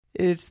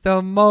It's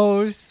the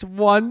most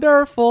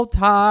wonderful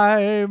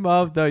time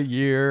of the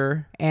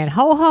year. And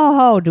ho, ho,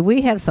 ho, do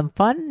we have some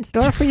fun in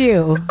store for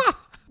you?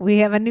 We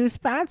have a new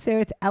sponsor.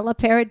 It's Ella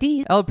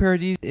Paradis. Ella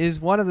Paradis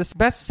is one of the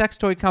best sex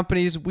toy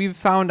companies we've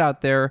found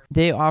out there.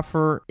 They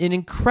offer an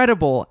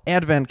incredible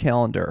advent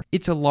calendar.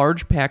 It's a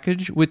large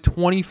package with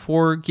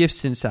 24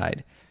 gifts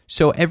inside.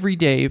 So every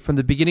day from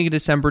the beginning of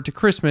December to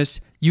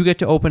Christmas, you get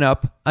to open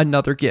up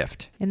another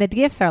gift. And the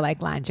gifts are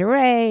like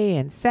lingerie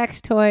and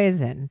sex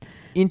toys and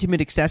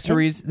intimate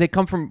accessories. They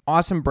come from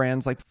awesome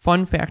brands like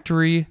Fun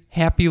Factory,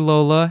 Happy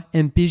Lola,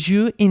 and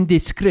Bijou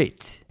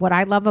Indiscret. What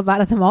I love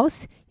about it the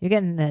most, you're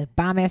getting a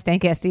bomb-ass,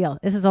 dank-ass deal.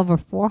 This is over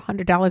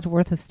 $400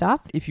 worth of stuff.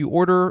 If you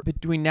order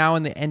between now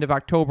and the end of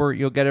October,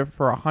 you'll get it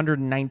for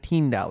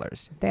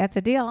 $119. That's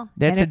a deal.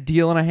 That's a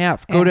deal and a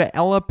half. Go to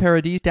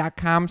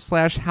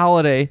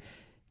ellaparadis.com/holiday.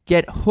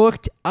 Get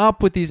hooked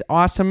up with these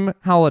awesome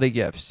holiday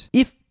gifts.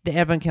 If the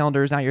Advent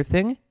calendar is not your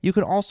thing, you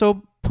can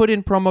also put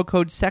in promo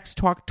code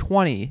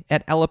SEXTALK20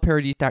 at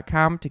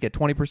ellaparadis.com to get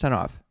 20%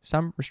 off.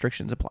 Some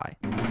restrictions apply.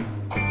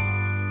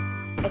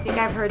 I think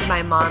I've heard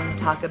my mom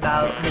talk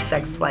about her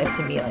sex life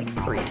to me like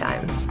 3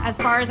 times. As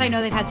far as I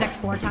know, they've had sex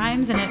 4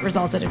 times, and it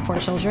resulted in 4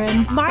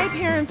 children. My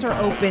parents are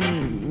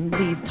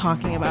openly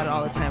talking about it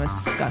all the time.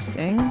 It's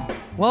disgusting.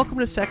 Welcome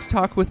to Sex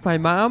Talk with my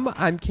mom.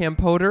 I'm Cam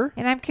Potter.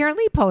 And I'm Karen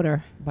Lee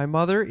Potter. My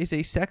mother is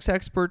a sex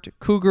expert,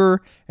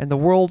 cougar, and the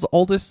world's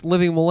oldest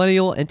living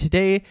millennial. And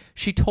today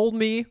she told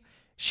me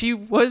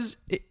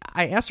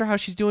I asked her how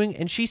she's doing,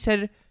 and she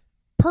said,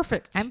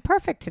 perfect. I'm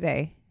perfect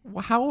today.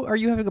 How are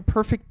you having a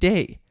perfect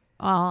day?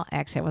 Well,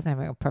 actually, I wasn't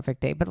having a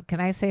perfect day, but can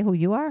I say who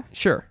you are?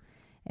 Sure.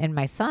 And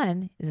my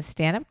son is a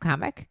stand-up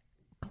comic,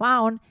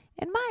 clown,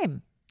 and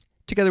mime.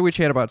 Together we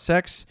chat about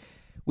sex.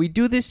 We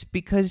do this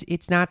because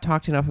it's not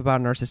talked enough about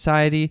in our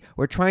society.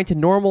 We're trying to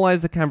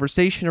normalize the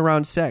conversation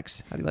around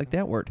sex. How do you like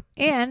that word?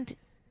 And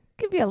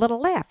give you a little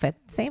laugh at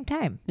the same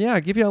time.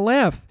 Yeah, give you a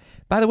laugh.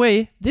 By the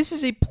way, this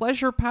is a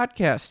pleasure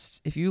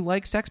podcast. If you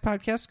like sex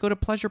podcasts, go to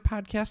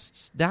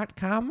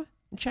pleasurePodcasts.com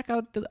and check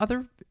out the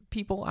other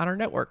people on our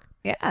network.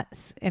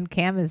 Yes, and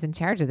Cam is in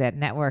charge of that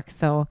network,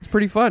 so it's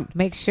pretty fun.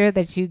 Make sure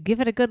that you give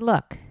it a good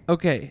look.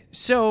 Okay,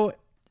 so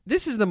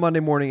this is the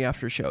Monday Morning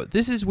After Show.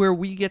 This is where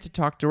we get to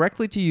talk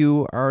directly to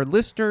you, our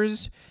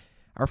listeners,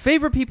 our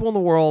favorite people in the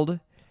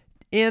world,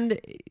 and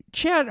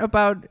chat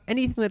about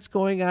anything that's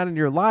going on in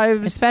your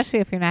lives. Especially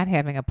if you're not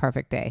having a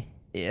perfect day.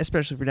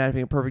 Especially if you're not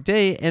having a perfect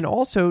day. And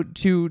also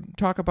to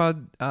talk about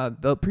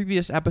the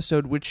previous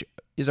episode, which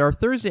is our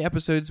Thursday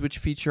episodes, which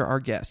feature our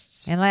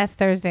guests. And last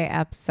Thursday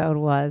episode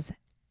was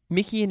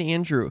Mickey and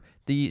Andrew,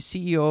 the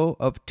CEO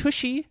of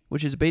Tushy,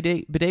 which is a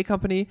bidet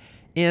company,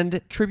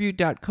 and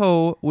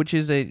Tribute.co, which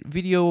is a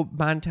video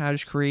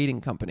montage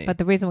creating company. But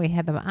the reason we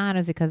had them on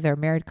is because they're a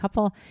married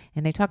couple,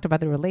 and they talked about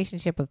the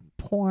relationship of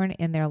porn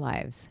in their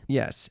lives.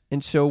 Yes,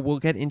 and so we'll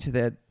get into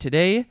that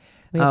today.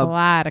 We have a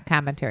lot of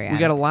commentary on it. We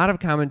got a lot of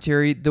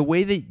commentary.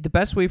 The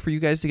best way for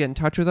you guys to get in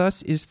touch with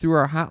us is through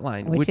our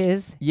hotline. Which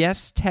is?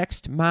 Yes,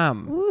 Text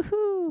Mom.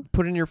 Woohoo.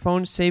 Put it in your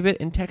phone, save it,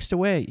 and text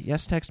away.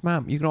 Yes, Text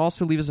Mom. You can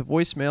also leave us a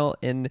voicemail,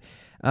 and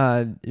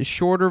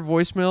shorter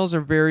voicemails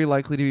are very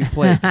likely to be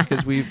played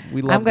because we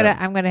love them.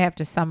 I'm gonna have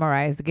to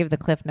give the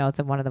cliff notes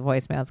of one of the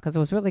voicemails because it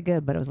was really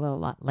good, but it was a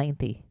little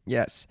lengthy.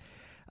 Yes.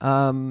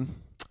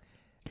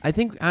 I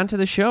think onto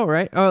the show,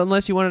 right? Oh,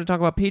 unless you wanted to talk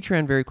about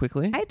Patreon very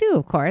quickly. I do,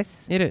 of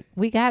course. Hit it.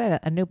 We got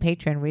a new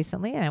patron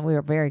recently, and we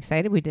were very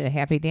excited. We did a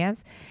happy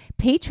dance.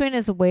 Patreon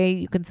is a way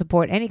you can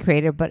support any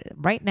creator, but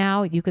right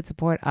now you could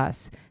support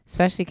us,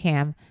 especially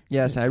Cam.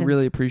 Yes, I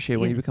really appreciate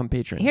when you become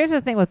patrons. Here's the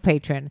thing with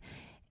Patreon.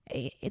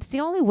 It's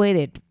the only way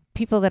that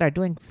people that are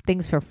doing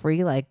things for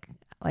free, like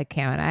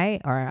Cam and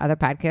I, or other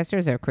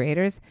podcasters or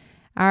creators,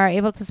 are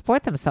able to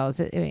support themselves.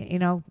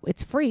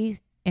 It's free.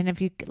 And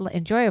if you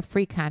enjoy a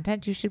free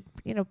content, you should,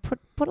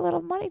 put a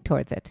little money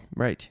towards it.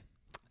 Right.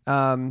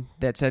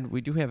 That said,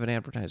 we do have an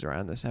advertiser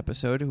on this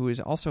episode who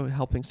is also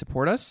helping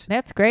support us.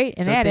 That's great.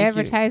 And that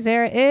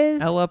advertiser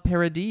is Ella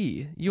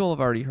Paradis. You all have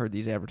already heard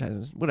these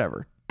advertisements.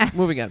 Whatever.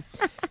 Moving on.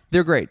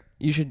 They're great.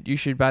 You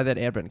should buy that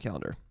advent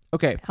calendar.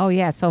 Okay. Oh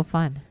yeah, it's so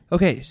fun.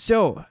 Okay,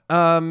 so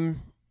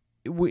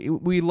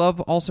we love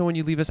also when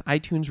you leave us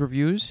iTunes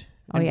reviews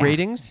and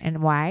ratings.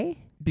 And why?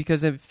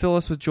 Because they fill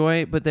us with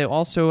joy, but they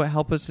also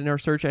help us in our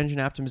search engine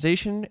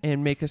optimization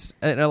and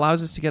it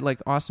allows us to get like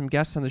awesome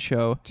guests on the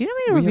show. Do you know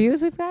how many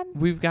reviews we've gotten?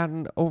 We've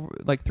gotten over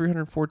like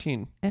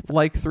 314. It's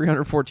like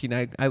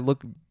 314. I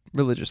look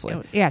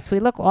religiously. Yes, we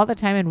look all the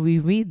time and we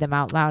read them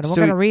out loud. And we're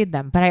going to read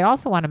them. But I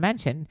also want to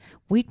mention,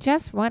 we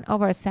just went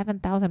over a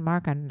 7,000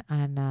 mark on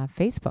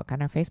Facebook,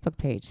 on our Facebook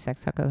page,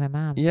 Sex Talk with My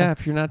Mom. Yeah, so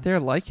if you're not there,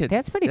 like it.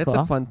 That's pretty cool. That's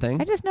a fun thing.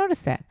 I just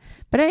noticed that.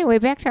 But anyway,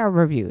 back to our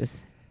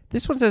reviews.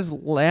 This one says,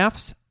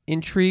 laughs,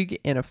 intrigue,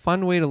 and a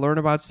fun way to learn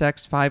about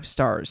sex, 5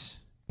 stars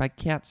by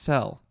Cat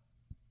Cell.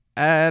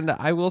 And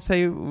I will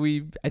say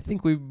I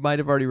think we might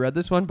have already read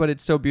this one, but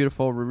it's so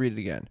beautiful. We'll read it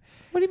again.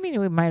 What do you mean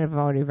we might have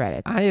already read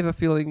it? I have a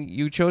feeling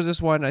you chose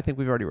this one. I think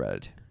we've already read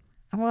it.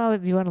 Well,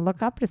 do you want to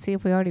look up to see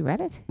if we already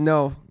read it?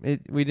 No,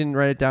 we didn't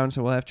write it down,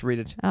 so we'll have to read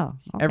it. Oh,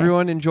 okay.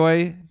 Everyone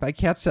enjoy by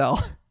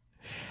Catsell.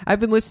 I've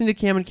been listening to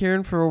Cam and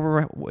Karen for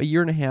over a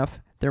year and a half.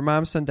 Their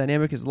mom-son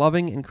dynamic is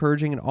loving,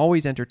 encouraging, and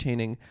always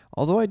entertaining.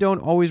 Although I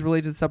don't always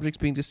relate to the subjects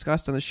being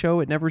discussed on the show,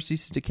 it never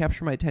ceases to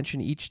capture my attention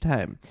each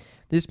time.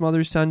 This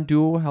mother-son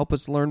duo help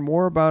us learn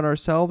more about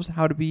ourselves,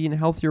 how to be in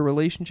healthier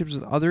relationships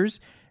with others,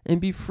 and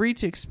be free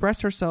to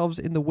express ourselves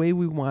in the way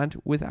we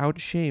want without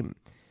shame.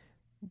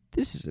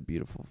 This is a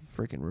beautiful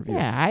freaking review.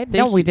 Yeah,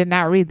 we did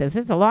not read this.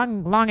 It's a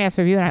long-ass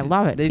review, and I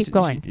love it. Keep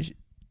going.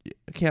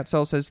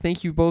 Catsell says,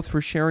 thank you both for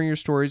sharing your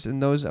stories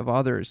and those of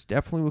others.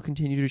 Definitely will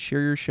continue to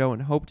share your show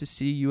and hope to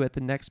see you at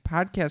the next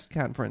podcast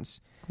conference.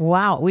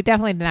 Wow, we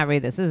definitely did not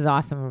read this. This is an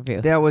awesome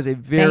review. That was a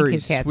very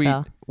Thank you, sweet.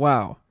 Catsell.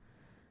 Wow.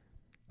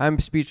 I'm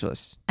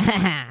speechless.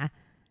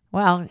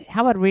 Well,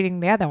 how about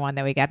reading the other one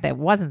that we got that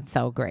wasn't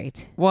so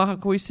great? Well,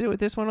 can we sit with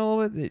this one a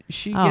little bit?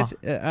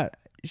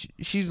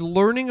 She's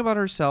learning about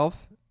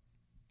herself,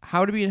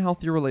 how to be in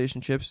healthier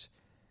relationships,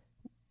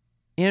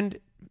 and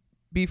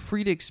be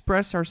free to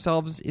express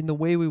ourselves in the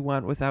way we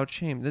want without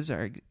shame.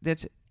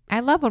 That's I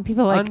love when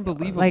people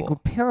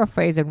unbelievable.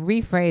 Paraphrase and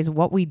rephrase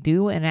what we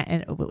do,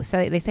 and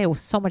say they say it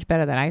was so much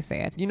better than I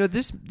say it.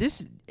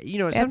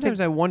 Sometimes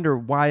I wonder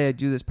why I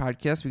do this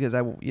podcast, because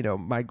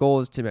my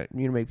goal is to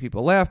make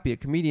people laugh, be a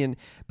comedian,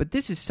 but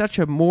this is such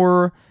a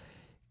more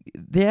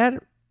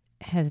that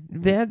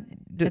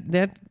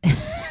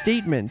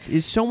statement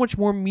is so much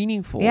more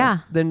meaningful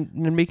than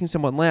making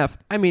someone laugh.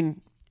 I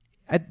mean,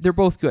 they're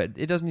both good.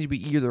 It doesn't need to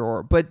be either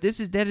or, but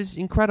that is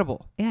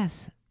incredible.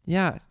 Yes.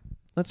 Yeah.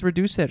 Let's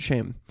reduce that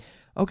shame.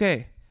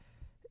 Okay.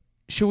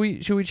 Should we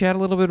chat a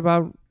little bit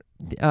about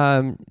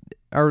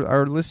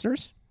our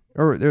listeners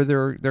or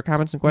their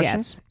comments and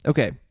questions? Yes.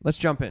 Okay. Let's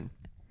jump in.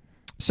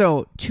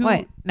 So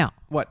Wait, no.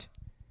 What?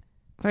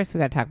 First, we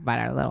got to talk about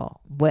our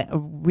little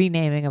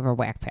renaming of our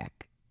whack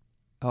pack.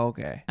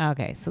 Okay.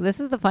 Okay. So this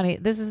is the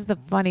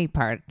funny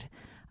part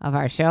of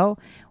our show.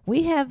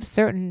 We have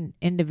certain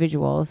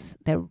individuals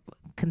that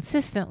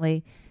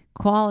consistently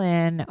call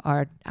in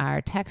or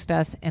text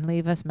us and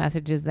leave us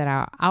messages that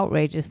are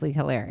outrageously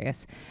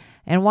hilarious.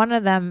 And one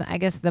of them, I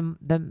guess the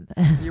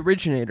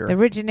originator. The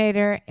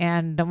originator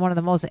and one of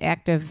the most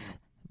active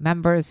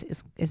members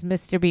is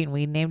Mr. Bean.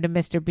 We named him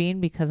Mr. Bean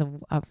because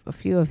of a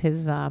few of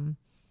his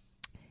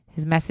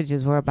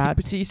messages were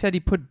about... He said he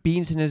put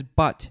beans in his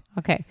butt.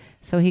 Okay,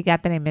 so he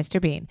got the name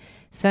Mr. Bean.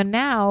 So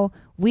now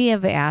we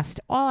have asked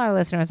all our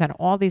listeners on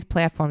all these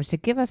platforms to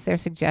give us their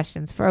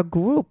suggestions for a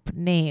group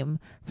name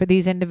for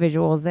these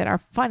individuals that are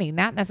funny.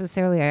 Not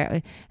necessarily...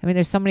 I mean,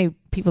 there's so many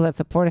people that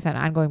support us on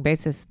an ongoing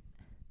basis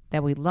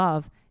that we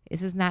love.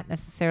 This is not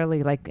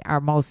necessarily like our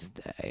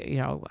most,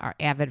 our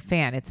avid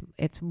fan.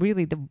 It's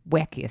really the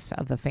wackiest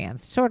of the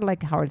fans, sort of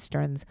like Howard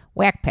Stern's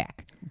Whack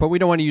Pack. But we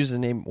don't want to use the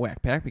name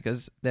Whack Pack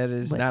because that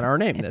is not our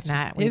name. It's That's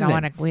not. We don't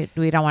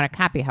want to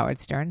copy Howard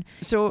Stern.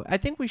 So I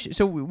think we should.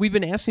 So we've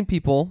been asking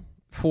people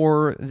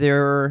for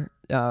their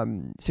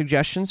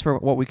suggestions for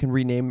what we can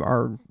rename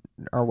our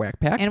Whack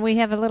Pack, and we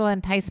have a little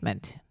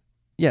enticement.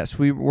 Yes,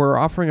 we're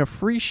offering a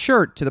free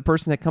shirt to the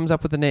person that comes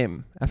up with the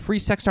name. A free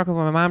Sex Talk with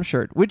My Mom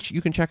shirt, which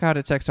you can check out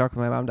at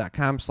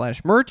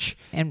sextalkwithmymom.com/merch.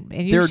 And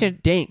they're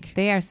dank.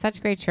 They are such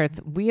great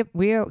shirts.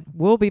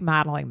 We'll be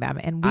modeling them.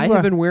 And I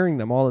have been wearing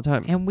them all the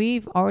time. And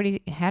we've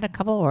already had a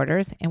couple of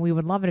orders, and we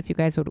would love it if you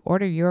guys would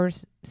order your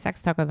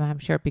Sex Talk with My Mom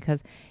shirt,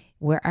 because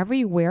wherever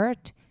you wear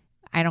it,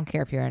 I don't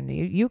care if you're in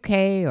the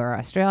UK or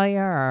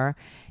Australia or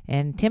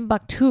in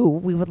Timbuktu,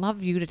 we would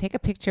love you to take a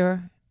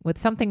picture with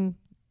something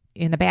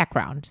in the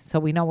background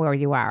so we know where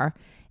you are,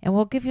 and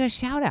we'll give you a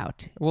shout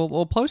out.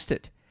 We'll post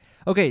it.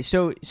 Okay,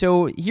 so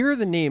here are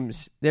the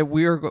names that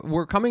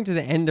we're coming to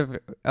the end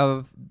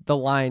of the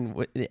line,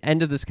 the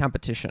end of this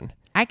competition.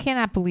 I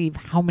cannot believe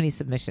how many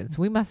submissions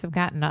we must have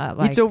gotten.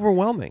 It's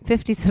overwhelming.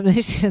 50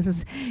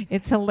 submissions.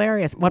 It's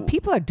hilarious. What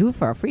people are due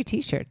for a free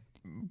T-shirt.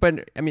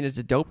 But I mean, it's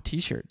a dope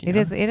T-shirt. It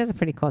is a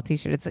pretty cool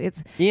T-shirt.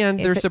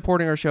 They're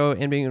supporting our show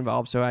and being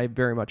involved, so I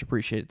very much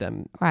appreciate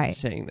them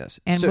saying this.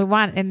 And we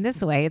want, in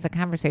this way, it's a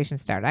conversation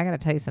starter. I got to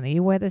tell you something.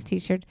 You wear this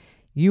T-shirt,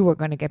 you are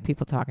going to get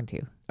people talking to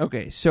you.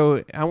 Okay,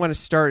 so I want to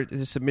start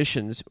the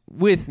submissions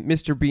with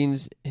Mr.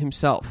 Beans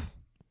himself.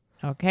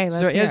 Okay, let's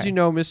So hear as it. you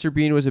know, Mr.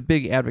 Bean was a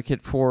big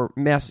advocate for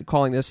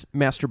calling this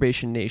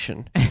Masturbation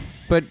Nation,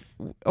 but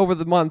over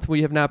the month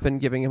we have not been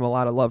giving him a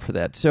lot of love for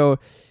that. So.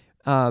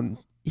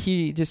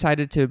 He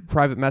decided to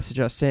private message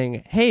us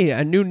saying, hey,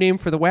 a new name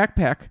for the Whack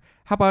Pack.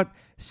 How about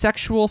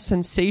Sexual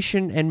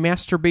Sensation and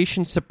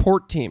Masturbation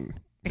Support Team?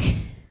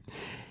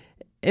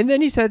 And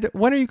then he said,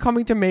 when are you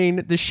coming to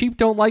Maine? The sheep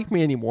don't like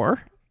me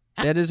anymore.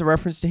 That is a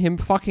reference to him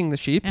fucking the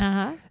sheep.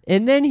 Uh-huh.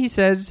 And then he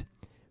says...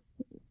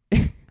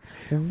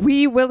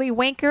 Wee Willie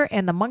Wanker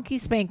and the Monkey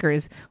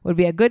Spankers would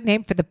be a good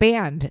name for the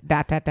band. ...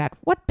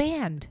 What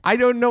band? I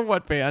don't know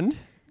what band,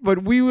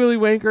 but Wee Willie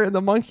Wanker and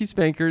the Monkey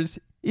Spankers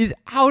is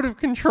out of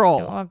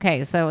control.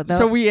 Okay, so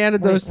So we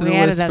added those to the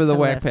added list that for the to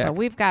Whack list, but Pack.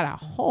 we've got a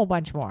whole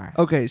bunch more,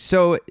 Okay,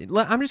 so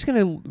I'm just going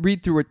to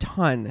read through a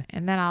ton.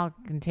 and then I'll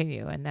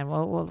continue, and then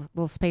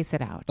we'll space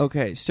it out.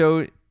 Okay,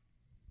 so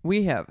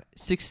we have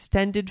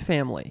Sextended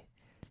Family.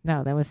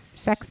 No, that was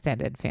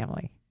Sextended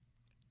Family.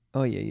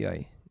 Oh, yeah.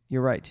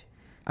 You're right.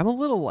 I'm a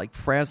little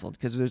frazzled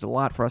because there's a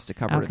lot for us to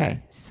cover Okay,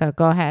 today. so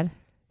go ahead.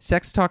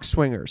 Sex Talk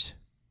Swingers.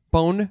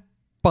 Bone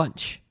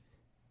Bunch.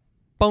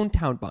 Bone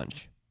Town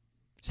Bunch.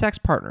 Sex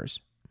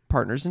Partners.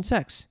 Partners in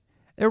Sex.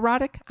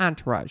 Erotic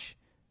Entourage.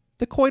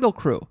 The Coital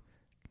Crew.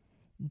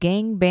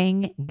 Gang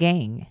Bang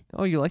Gang.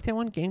 Oh, you like that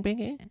one? Gang Bang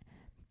Gang?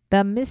 The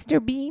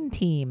Mr. Bean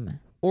Team.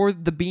 Or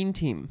the Bean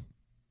Team.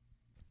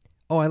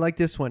 Oh, I like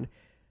this one.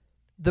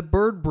 The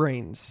Bird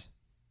Brains.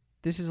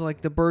 This is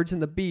like the birds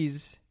and the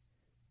bees,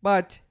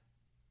 but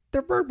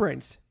they're bird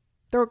brains.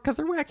 Because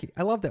they're wacky.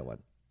 I love that one.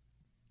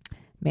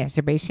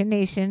 Masturbation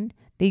Nation.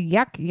 The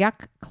Yuck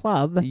Yuck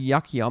Club. The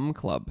Yuck Yum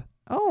Club.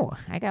 Oh,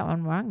 I got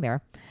one wrong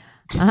there.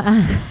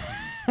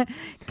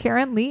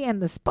 Karen Lee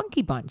and the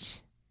Spunky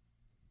Bunch.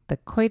 The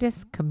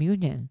Coitus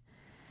Communion.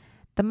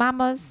 The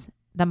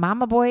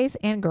Mama Boys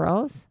and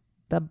Girls.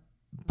 The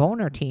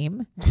Boner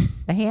Team.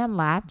 The Hand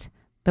Lot.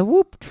 The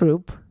Whoop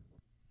Troop.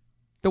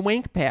 The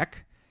Wank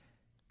Pack.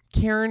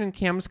 Karen and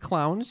Cam's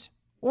Clowns.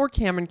 Or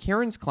Cam and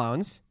Karen's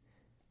Clowns.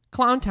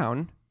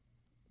 Clowntown.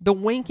 The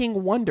Wanking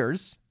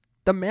Wonders.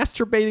 The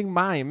Masturbating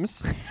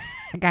Mimes.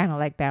 I kind of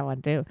like that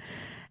one too.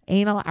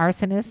 Anal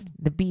Arsonist.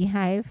 The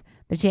Beehive.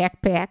 The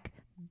Jack Pack.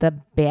 The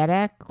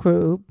Bada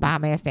Crew.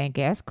 Bomb Ass Dank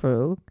Ass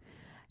Crew.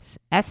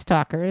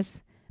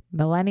 S-Talkers.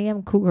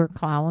 Millennium Cougar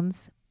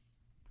Clowns.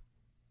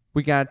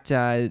 We got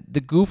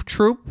the Goof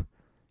Troop.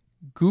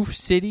 Goof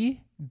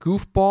City.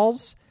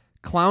 Goofballs.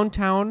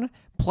 Clowntown.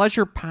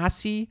 Pleasure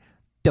Posse.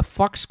 The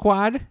Fuck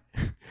Squad.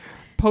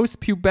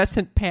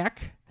 Post-Pubescent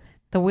Pack.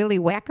 The Willy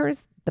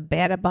Whackers. The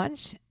Bada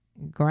Bunch.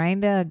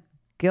 Grinda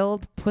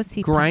Guild.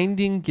 Pussy.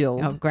 Grinding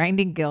Guild.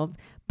 Grinding Guild.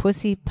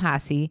 Pussy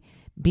Posse.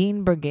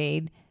 Bean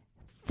Brigade.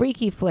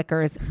 Freaky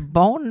Flickers.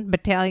 Bone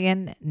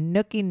Battalion.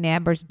 Nookie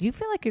Nabbers. Do you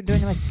feel like you're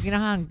doing you know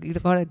how you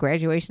go to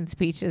graduation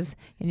speeches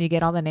and you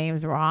get all the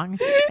names wrong?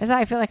 That's how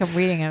I feel like I'm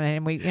reading them,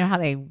 and you know how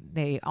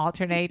they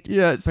alternate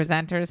Yes.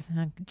 presenters.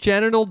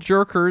 Genital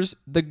Jerkers.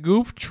 The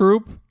Goof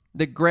Troop.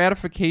 The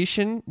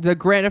Gratification. The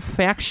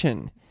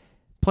Gratifaction.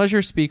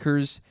 Pleasure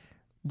Speakers.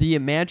 The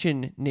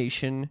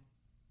Imagination.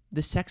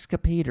 The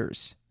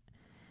Sexcapators.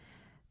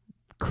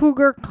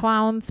 Cougar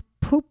Clowns.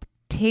 Poop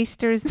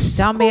Tasters.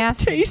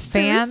 Dumbass Tasters?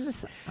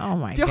 Fans. Oh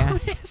my god.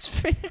 Dumbass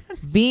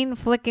Fans. Bean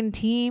Flicking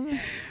Team.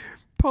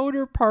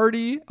 Poder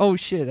Party. Oh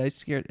shit, I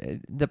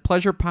scared. The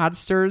Pleasure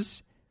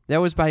Podsters. That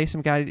was by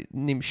some guy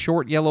named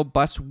Short Yellow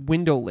Bus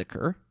Window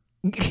Licker.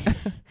 We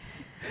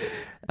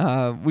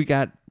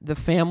got The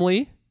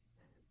Family.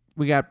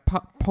 We got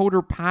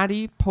Poder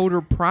Potty,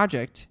 Poder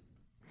Project.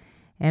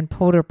 And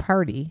Poder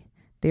Party.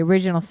 The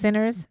Original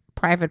Sinners.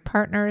 Private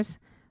Partners.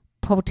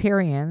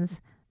 Potarians.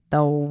 The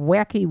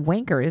Wacky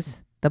Wankers.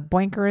 The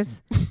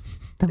Boinkers.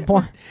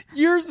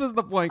 Yours was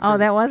the Boinkers. Oh,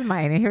 that was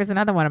mine. And here's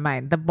another one of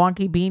mine. The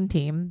Bonky Bean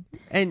Team.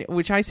 And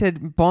which I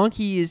said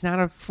bonky is not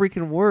a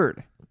freaking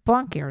word.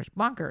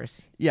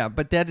 Bonkers. Yeah,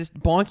 but that is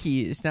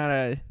bonky is not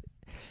a...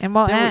 And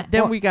we'll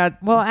we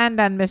got... we'll end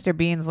on Mr.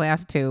 Bean's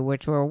last two,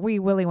 which were Wee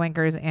Willy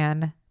Winkers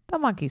and the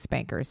Monkey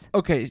Spankers.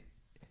 Okay,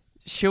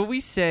 shall we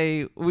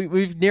say...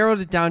 We've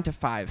narrowed it down to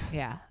 5.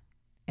 Yeah.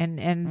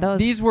 And those...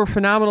 These were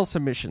phenomenal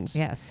submissions.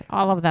 Yes.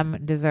 All of them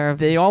deserve...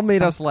 They all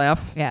made us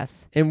laugh.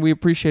 Yes. And we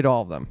appreciate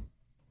all of them.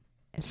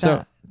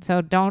 So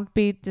don't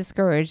be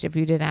discouraged if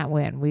you did not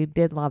win. We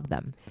did love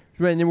them.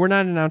 Right, and we're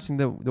not announcing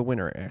the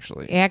winner,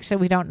 actually. Actually,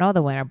 we don't know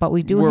the winner, but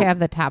we do have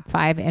the top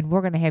 5, and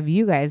we're going to have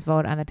you guys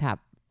vote on the top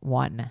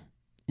 1.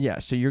 Yeah,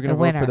 so you're going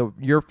to vote for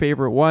your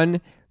favorite one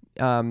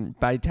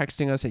by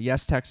texting us at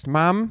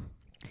YesTextMom.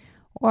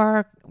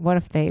 Or what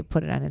if they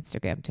put it on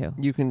Instagram too?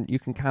 You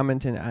can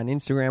comment on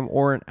Instagram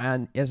or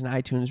as an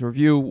iTunes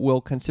review.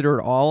 We'll consider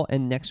it all,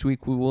 and next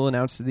week we will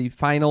announce the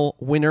final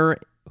winner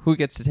who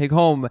gets to take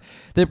home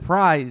the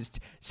prized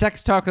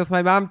Sex Talk with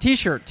My Mom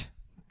t-shirt.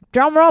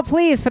 Drum roll,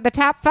 please, for the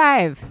top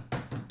 5.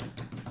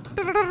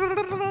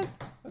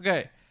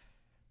 Okay.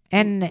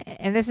 And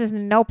this is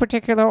in no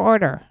particular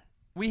order.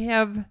 We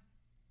have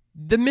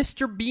the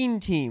Mr. Bean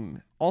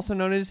Team, also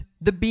known as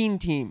the Bean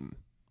Team.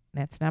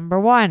 That's number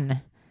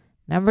 1.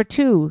 Number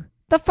 2,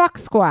 the Fuck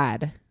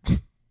Squad.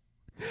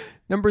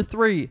 Number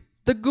 3,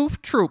 the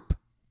Goof Troop.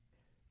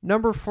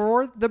 Number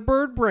 4, the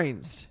Bird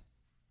Brains.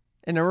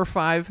 And number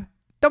 5,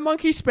 the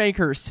Monkey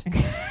Spankers.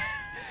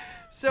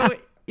 So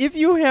if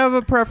you have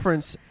a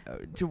preference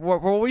to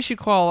what we should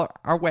call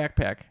our Whack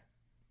Pack,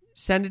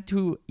 send it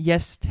to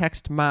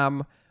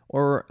YesTextMom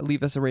or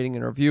leave us a rating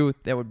and review.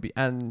 That would be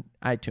on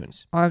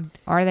iTunes.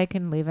 Or they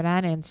can leave it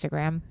on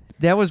Instagram.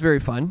 That was very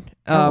fun.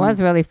 It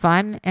was really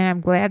fun, and I'm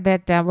glad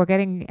that we're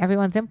getting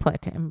everyone's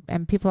input,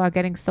 and people are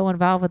getting so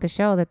involved with the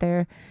show that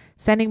they're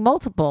sending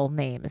multiple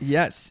names.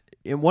 Yes.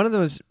 one of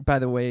those, by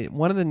the way,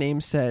 one of the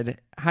names said,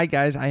 "Hi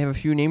guys, I have a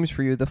few names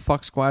for you: the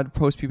Fuck Squad,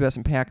 Post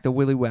Pubescent Pack, the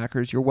Willy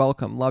Whackers. You're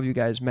welcome. Love you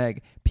guys,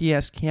 Meg.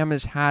 P.S. Cam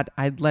is hot.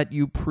 I'd let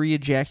you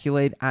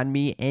pre-ejaculate on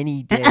me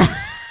any day."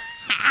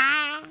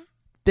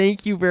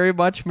 Thank you very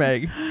much,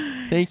 Meg.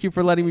 Thank you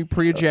for letting me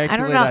pre-ejaculate. I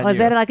don't know. on Was you.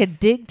 that like a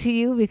dig to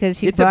you because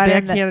she It's a brought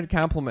in backhanded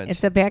compliment.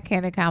 It's a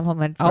backhanded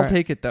compliment. I'll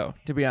take it though,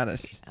 to be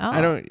honest. Oh.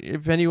 I don't.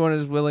 If anyone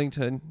is willing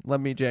to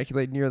let me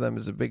ejaculate near them,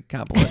 is a big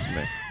compliment to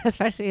me.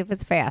 especially if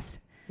it's fast.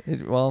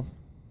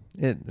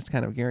 It's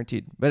kind of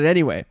guaranteed. But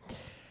anyway,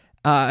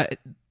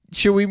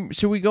 should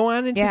we go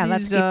on into Yeah, these?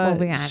 let's keep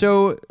moving on.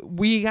 So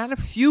we got a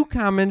few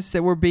comments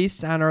that were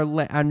based on our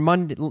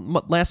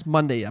last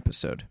Monday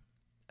episode,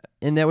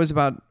 and that was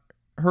about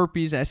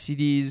herpes,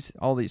 STDs,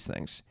 all these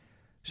things.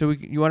 So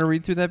you want to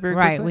read through that very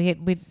quickly?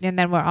 We and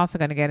then we're also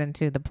going to get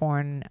into the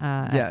porn.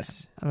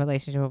 Yes. A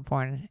relationship with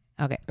porn.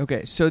 Okay.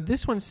 Okay. So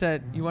this one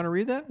said, you want to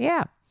read that?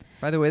 Yeah.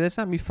 By the way, that's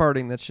not me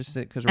farting. That's just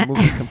it because we're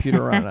moving the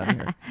computer around on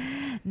here.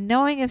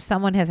 Knowing if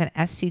someone has an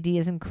STD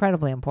is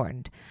incredibly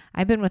important.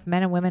 I've been with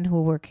men and women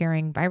who were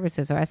carrying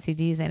viruses or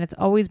STDs, and it's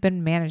always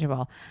been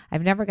manageable.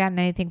 I've never gotten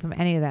anything from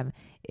any of them.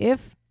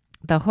 If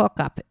the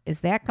hookup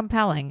is that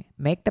compelling,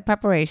 make the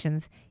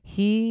preparations.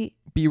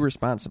 Be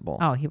responsible.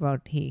 Oh, he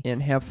wrote he.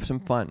 And have some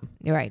fun.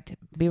 You're right.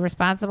 Be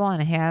responsible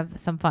and have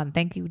some fun.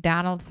 Thank you,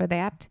 Donald, for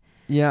that.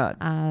 Yeah.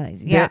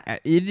 Yeah.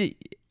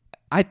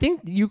 I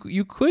think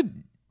you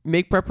could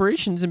make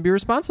preparations and be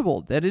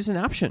responsible. That is an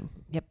option.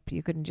 Yep.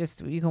 You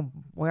can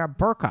wear a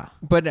burqa.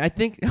 But I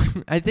think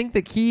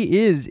the key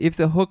is if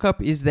the hookup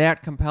is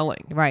that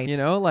compelling. Right. You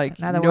know, like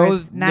In other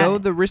words, know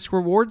the risk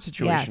reward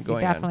situation yes,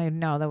 going you definitely on.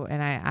 know that,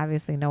 and I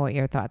obviously know what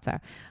your thoughts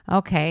are.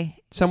 Okay.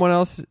 Someone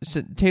else,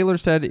 Taylor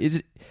said,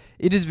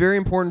 it is very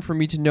important for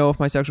me to know if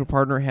my sexual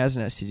partner has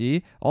an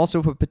STD.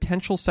 Also, if a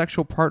potential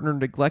sexual partner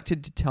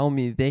neglected to tell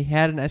me they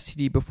had an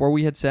STD before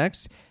we had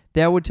sex,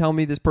 that would tell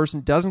me this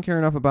person doesn't care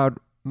enough about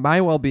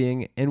my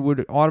well-being and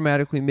would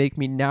automatically make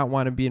me not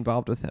want to be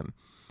involved with him.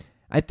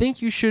 I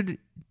think you should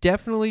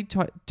definitely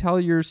tell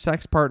your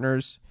sex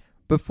partners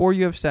before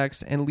you have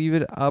sex and leave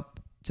it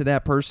up to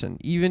that person,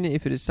 even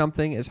if it is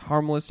something as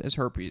harmless as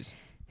herpes.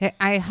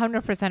 I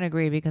 100%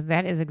 agree because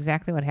that is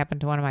exactly what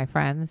happened to one of my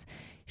friends.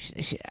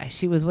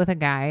 She was with a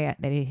guy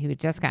that he had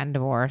just gotten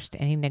divorced,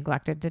 and he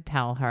neglected to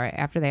tell her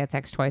after they had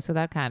sex twice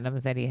without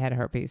condoms that he had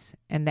herpes,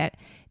 and that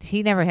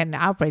he never had an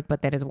outbreak,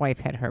 but that his wife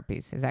had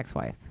herpes, his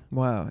ex-wife.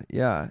 Wow,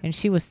 yeah. And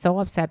she was so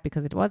upset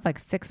because it was like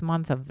 6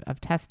 months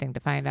of testing to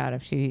find out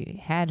if she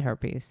had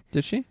herpes.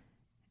 Did she?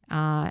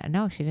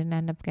 No, she didn't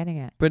end up getting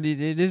it. But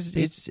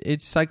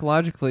it's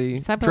psychologically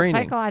draining.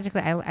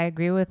 Psychologically, I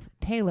agree with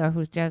Taylor,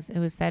 who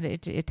said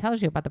it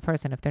tells you about the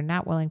person. If they're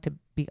not willing to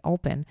be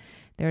open,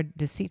 they're a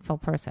deceitful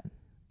person.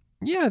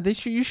 Yeah, that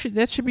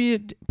should be a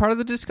part of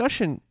the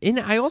discussion. And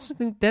I also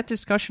think that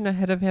discussion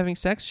ahead of having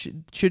sex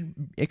should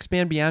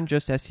expand beyond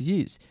just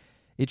STDs.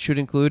 It should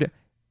include,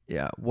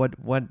 what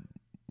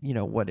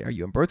are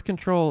you on birth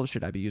control?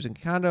 Should I be using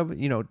a condom?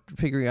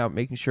 Figuring out,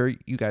 making sure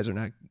you guys are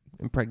not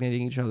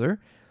impregnating each other.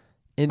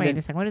 And Wait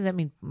a second. What does that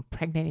mean,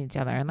 impregnating each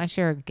other? Unless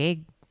you're a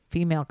gay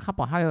female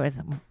couple, how are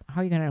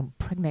you going to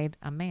impregnate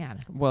a man?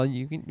 Well,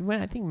 you can. Well,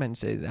 I think men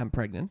say that I'm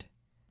pregnant.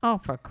 Oh,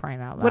 for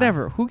crying out loud!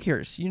 Whatever. Who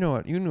cares? You know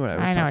what I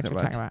was I know talking what about.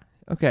 you're talking about.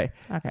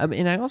 Okay.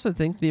 And I also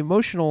think the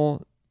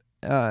emotional,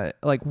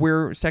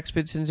 where sex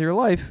fits into your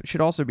life,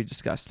 should also be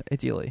discussed.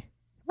 Ideally,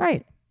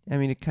 Right. I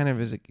mean, it kind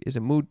of is a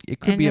mood. It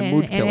could be a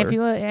mood killer,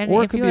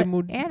 or it could be a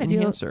mood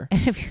enhancer.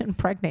 And if you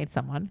impregnate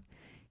someone,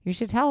 you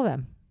should tell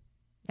them.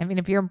 I mean,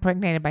 if you're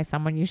impregnated by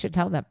someone, you should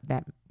tell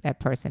that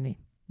person.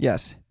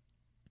 Yes.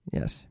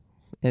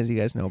 As you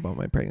guys know about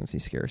my pregnancy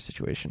scare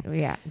situation.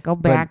 Yeah, go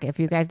back. If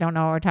you guys don't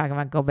know what we're talking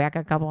about, go back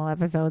a couple of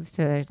episodes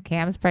to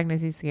Cam's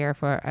pregnancy scare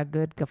for a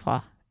good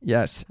guffaw.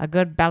 Yes. A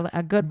good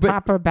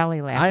proper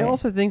belly laugh. I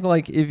also think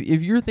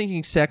if you're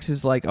thinking sex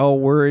is like, oh,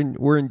 we're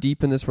in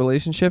deep in this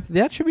relationship,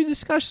 that should be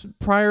discussed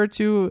prior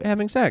to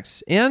having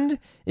sex. And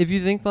if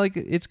you think like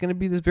it's going to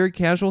be this very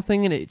casual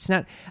thing and it's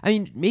not, I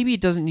mean, maybe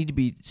it doesn't need to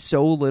be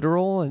so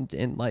literal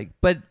and like,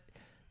 but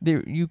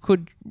there you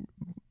could.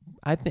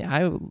 I think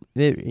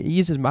it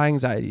eases my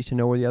anxiety to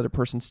know where the other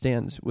person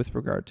stands with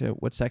regard to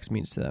what sex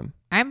means to them.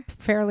 I'm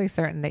fairly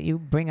certain that you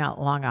bring out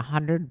along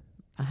 100.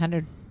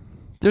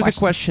 There's a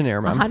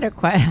questionnaire, Mom.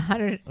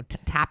 100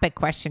 topic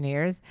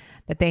questionnaires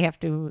that they have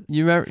to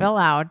fill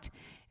out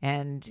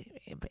and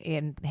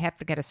have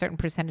to get a certain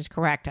percentage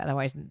correct.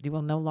 Otherwise, you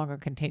will no longer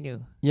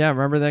continue. Yeah,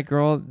 remember that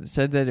girl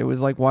said that it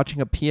was like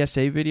watching a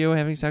PSA video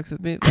having sex with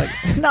me? Like,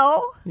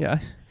 no. Yeah.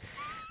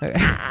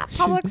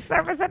 Public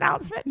service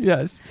announcement.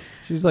 Yes.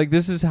 She's like,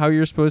 this is how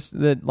you're supposed to,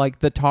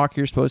 the talk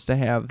you're supposed to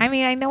have. I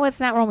mean, I know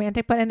it's not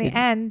romantic, but in the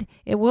end,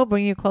 it will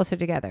bring you closer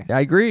together. I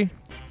agree.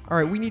 All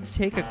right, we need to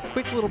take a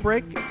quick little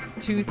break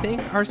to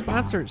thank our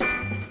sponsors.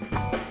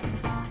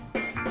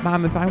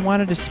 Mom, if I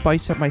wanted to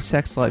spice up my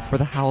sex life for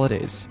the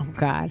holidays, oh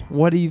God,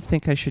 what do you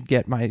think I should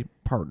get my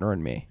partner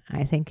and me?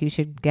 I think you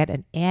should get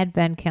an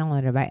advent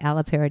calendar by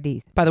Ella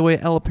Paradis. By the way,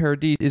 Ella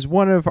Paradis is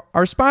one of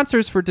our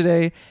sponsors for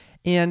today.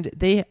 and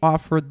they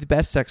offer the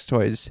best sex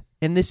toys.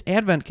 And this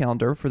advent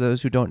calendar, for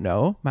those who don't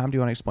know, Mom, do you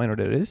want to explain what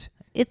it is?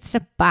 It's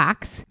a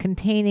box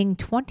containing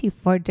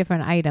 24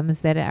 different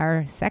items that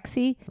are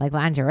sexy, like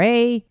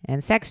lingerie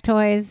and sex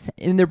toys.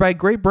 And they're by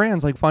great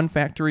brands like Fun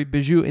Factory,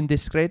 Bijou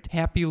Indiscret,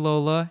 Happy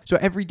Lola. So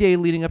every day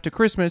leading up to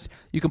Christmas,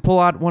 you can pull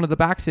out one of the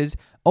boxes,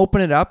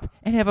 open it up,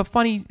 and have a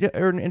funny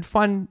and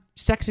fun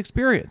sex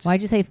experience.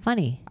 Why'd you say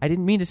funny? I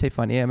didn't mean to say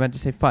funny. I meant to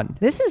say fun.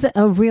 I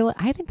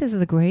think this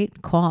is a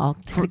great call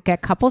to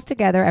get couples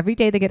together. Every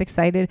day they get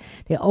excited.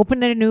 They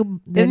open their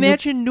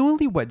Imagine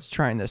newlyweds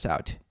trying this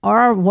out.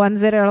 Or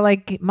ones that are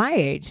like my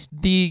age.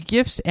 The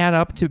gifts add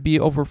up to be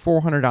over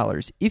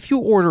 $400. If you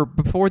order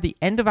before the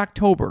end of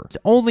October, it's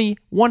only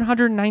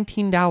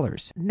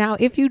 $119. Now,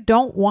 if you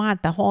don't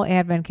want the whole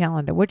advent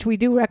calendar, which we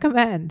do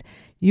recommend,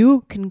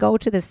 you can go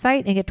to the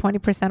site and get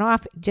 20%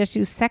 off. Just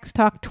use Sex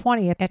Talk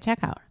 20 at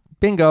checkout.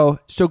 Bingo.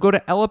 So go to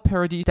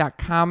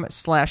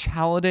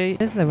ellaparadis.com/holiday.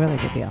 This is a really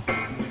good deal.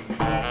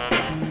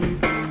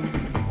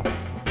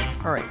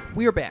 All right,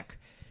 we are back.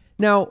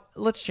 Now,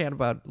 let's chat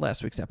about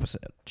last week's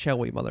episode, shall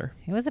we, Mother?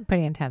 It was a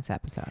pretty intense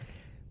episode.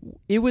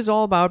 It was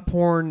all about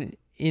porn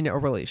in a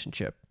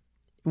relationship.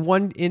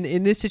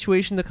 In this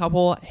situation, the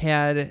couple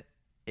had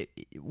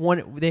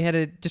they had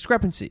a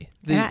discrepancy.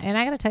 And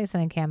I got to tell you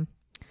something, Kim.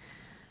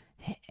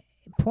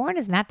 Porn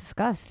is not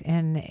discussed,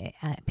 and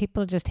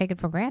people just take it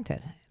for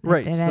granted.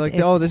 Right. This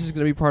is going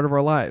to be part of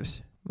our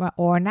lives.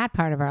 Or not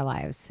part of our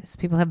lives. So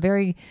people have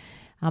very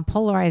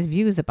polarized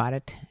views about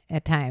it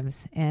at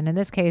times. And in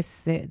this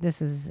case,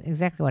 this is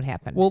exactly what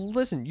happened. Well,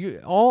 listen,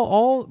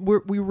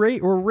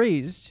 we're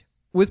raised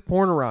with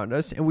porn around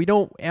us, and we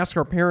don't ask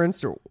our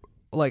parents or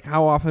like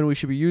how often we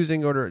should be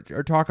using or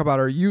talk about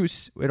our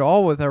use at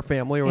all with our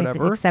family or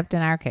whatever. Except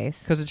in our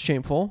case. Because it's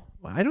shameful.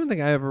 I don't think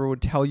I ever would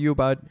tell you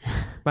about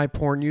my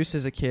porn use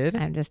as a kid.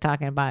 I'm just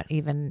talking about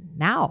even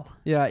now.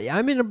 Yeah,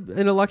 I'm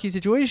in a lucky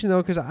situation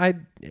though, because I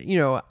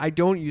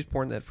don't use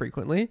porn that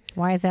frequently.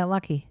 Why is that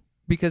lucky?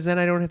 Because then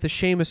I don't have the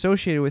shame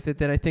associated with it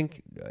that I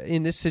think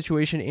in this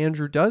situation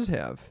Andrew does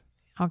have.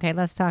 Okay,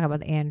 let's talk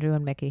about Andrew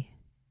and Mickey.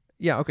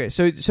 Yeah. Okay.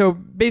 So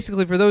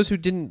basically, for those who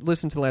didn't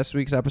listen to last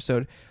week's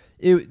episode,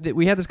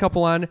 we had this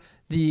couple on.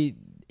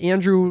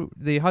 Andrew,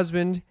 the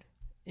husband,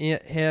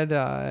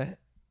 had.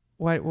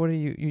 What do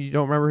you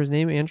don't remember his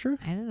name, Andrew?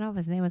 I don't know if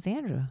his name was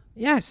Andrew.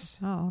 Yes.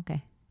 Oh, okay.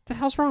 What the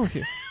hell's wrong with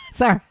you?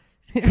 Sorry.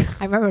 I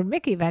remember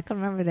Mickey, but I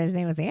couldn't remember that his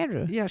name was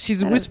Andrew. Yeah,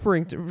 she's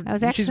whispering to me,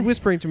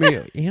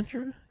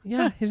 Andrew?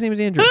 Yeah, his name is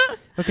Andrew.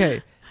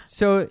 Okay.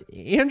 So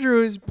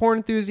Andrew is porn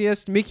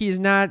enthusiast. Mickey is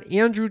not.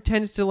 Andrew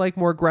tends to like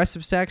more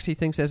aggressive sex. He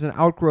thinks as an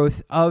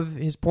outgrowth of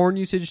his porn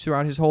usage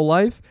throughout his whole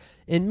life.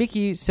 And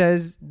Mickey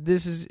says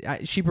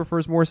she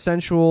prefers more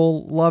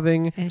sensual,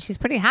 loving. And she's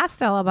pretty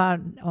hostile about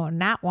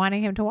not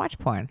wanting him to watch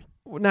porn.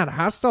 Not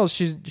hostile.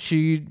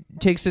 She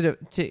takes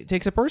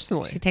it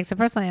personally. She takes it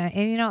personally,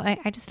 and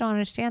I just don't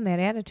understand that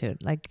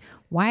attitude. Like,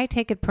 why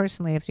take it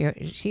personally if you're?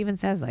 She even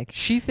says like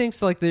she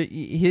thinks like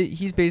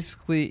he's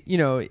basically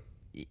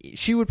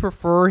she would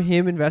prefer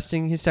him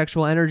investing his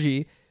sexual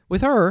energy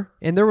with her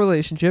in their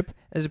relationship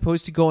as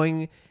opposed to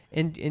going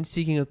and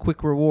seeking a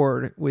quick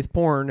reward with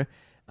porn.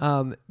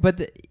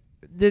 But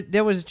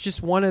that was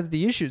just one of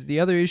the issues. The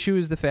other issue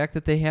is the fact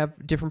that they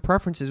have different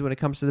preferences when it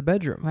comes to the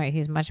bedroom. Right.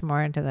 He's much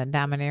more into the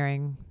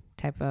domineering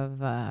type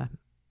of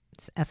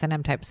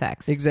S&M type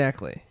sex.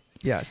 Exactly.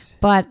 Yes.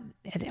 But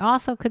it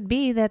also could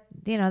be that,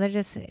 they're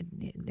just,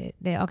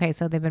 okay,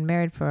 so they've been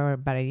married for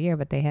about a year,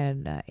 but they had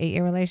an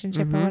 8-year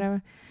relationship or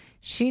whatever.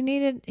 She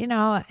needed,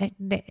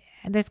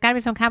 there's got to be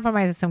some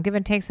compromises, some give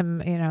and take,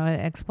 some,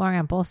 exploring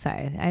on both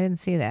sides. I didn't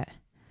see that.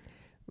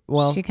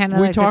 Well, she kind of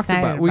we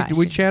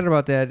chatted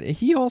about that.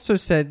 He also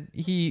said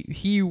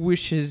he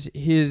wishes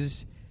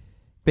his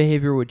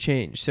behavior would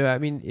change. So I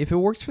mean, if it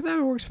works for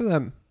them, it works for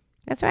them.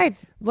 That's right.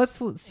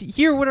 Let's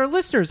hear what our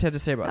listeners had to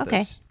say about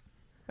this.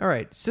 All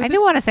right. So I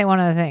do want to say one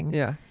other thing.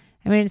 Yeah.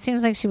 I mean, it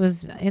seems like she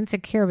was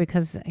insecure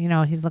because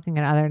he's looking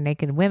at other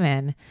naked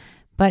women.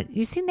 But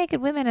you see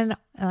naked women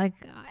and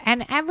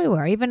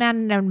everywhere, even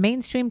on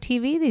mainstream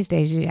TV these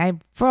days.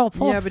 But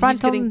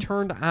he's getting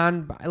turned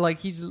on by,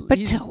 he's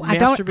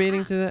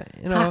masturbating to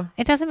that.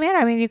 It doesn't matter.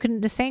 I mean,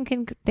 the same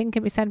thing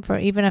can be said for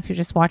even if you're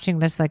just watching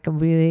this a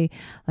really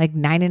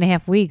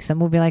 9.5 weeks. A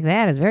movie like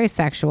that is very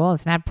sexual.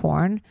 It's not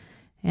porn,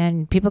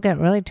 and people get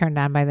really turned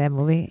on by that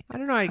movie. I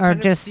don't know. I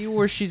kind of see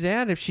where she's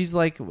at. If she's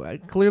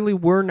clearly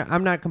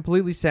I'm not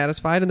completely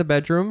satisfied in the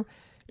bedroom.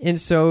 And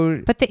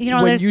so,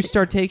 when you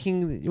start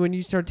taking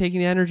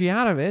the energy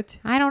out of it,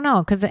 I don't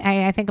know, because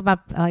I think about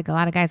a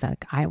lot of guys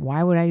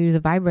why would I use a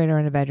vibrator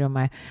in a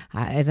bedroom?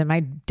 Isn't my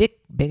dick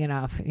big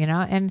enough?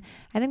 And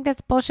I think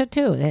that's bullshit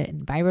too.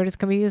 Vibrators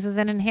can be used as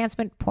an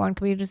enhancement. Porn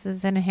can be used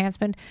as an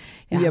enhancement.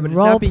 Yeah, but it's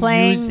not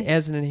being used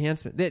as an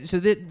enhancement.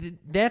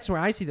 That's where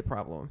I see the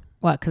problem.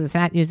 What? Because it's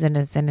not used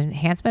as an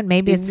enhancement.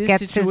 Maybe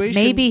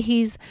maybe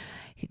he's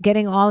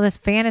getting all this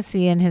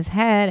fantasy in his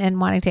head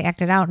and wanting to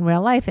act it out in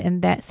real life,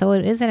 and so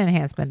it is an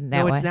enhancement in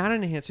that way. No, it's not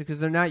an enhancement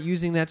because they're not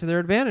using that to their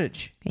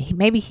advantage.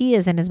 Maybe he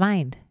is in his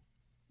mind.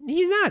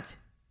 He's not.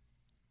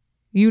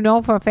 You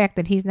know for a fact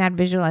that he's not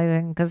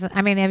visualizing. Because,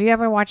 I mean, have you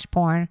ever watched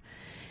porn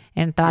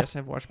and thought... Yes,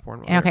 I've watched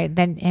porn. Okay,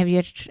 then have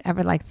you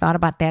ever like thought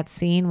about that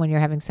scene when you're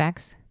having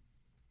sex?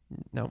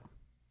 No.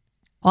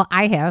 Well,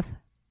 I have.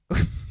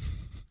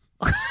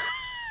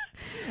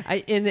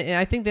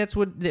 I think that's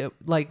what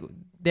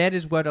that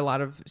is what a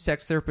lot of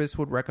sex therapists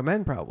would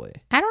recommend, probably.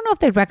 I don't know if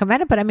they'd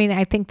recommend it, but I mean,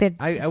 I think that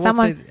I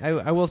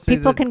will say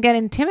people that can get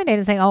intimidated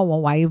and say, "Oh,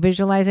 well, why are you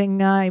visualizing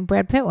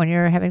Brad Pitt when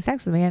you're having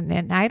sex with me?"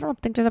 And I don't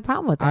think there's a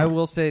problem with that. I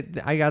will say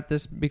I got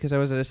this because I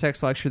was at a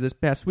sex lecture this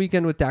past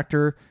weekend with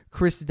Dr.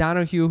 Chris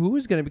Donahue, who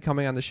is going to be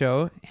coming on the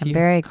show. I'm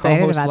very excited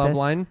co-hosts about this.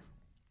 Loveline.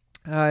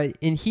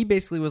 And he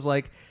basically was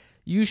like,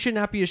 you should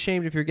not be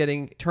ashamed if you're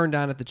getting turned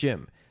on at the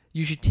gym.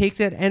 You should take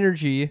that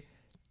energy,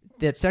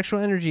 that sexual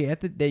energy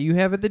that you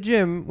have at the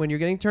gym when you're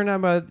getting turned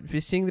on by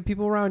seeing the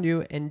people around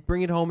you, and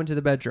bring it home into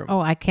the bedroom. Oh,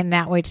 I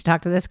cannot wait to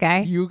talk to this guy.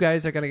 You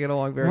guys are going to get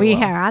along very We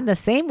well. are on the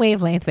same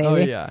wavelength, baby. Oh,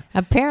 yeah.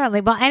 Apparently.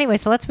 Well, anyway,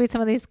 so let's read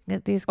some of these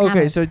comments.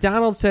 Okay, so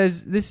Donald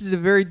says, this is a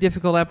very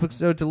difficult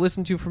episode to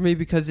listen to for me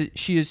because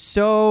she is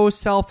so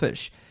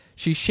selfish.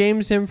 She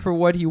shames him for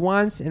what he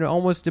wants and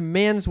almost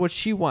demands what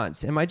she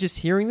wants. Am I just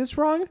hearing this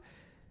wrong?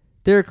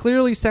 They're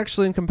clearly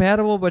sexually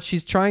incompatible, but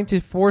she's trying to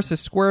force a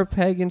square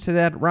peg into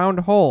that round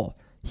hole.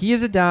 He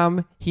is a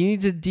dom. He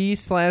needs a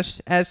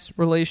D/S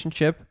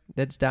relationship.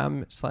 That's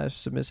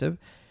dom/submissive.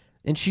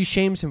 And she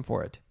shames him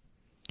for it.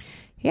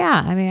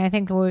 Yeah, I mean, I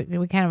think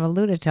we kind of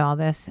alluded to all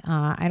this.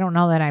 I don't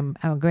know that I'm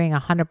agreeing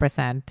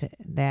 100%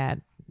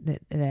 that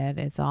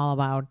it's all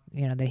about,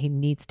 that he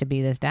needs to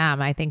be this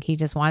dom. I think he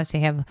just wants to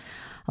have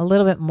a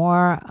little bit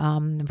more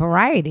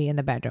variety in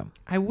the bedroom.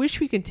 I wish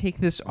we could take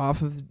this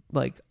off of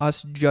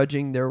us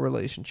judging their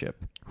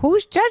relationship.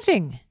 Who's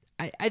judging?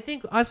 I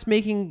think us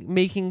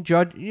making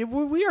judge.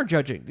 We are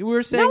judging.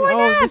 We're saying, No, we're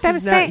not. this I'm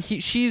is saying-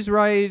 not. She's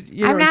right.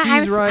 I'm not.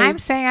 He's right. I'm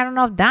saying I don't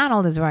know if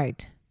Donald is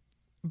right.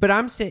 But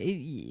I'm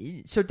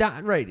saying so.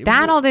 Right.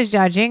 Donald is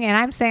judging, and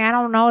I'm saying I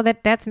don't know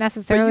that that's But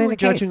necessarily you were the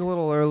case. judging a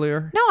little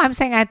earlier. No, I'm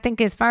saying I think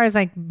as far as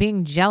like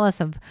being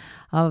jealous of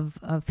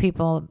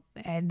people,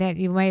 that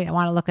you might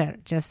want to look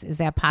at just, is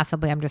that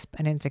possibly I'm just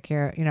an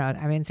insecure,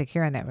 I'm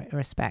insecure in that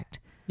respect.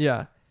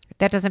 Yeah.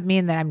 That doesn't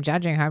mean that I'm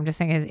judging her. I'm just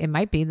saying it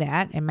might be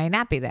that, it might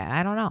not be that.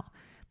 I don't know.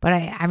 But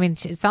I mean,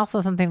 it's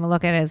also something to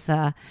look at as,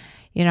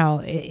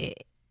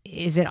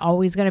 is it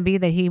always going to be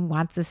that he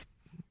wants this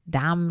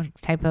dom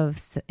type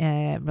of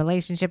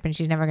relationship and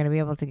she's never going to be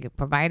able to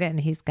provide it, and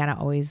he's going to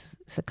always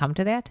succumb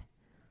to that?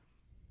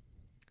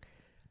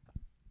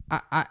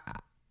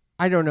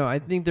 I don't know. I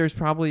think there's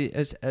probably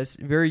a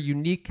very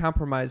unique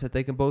compromise that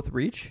they can both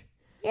reach.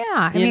 Yeah,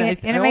 I mean,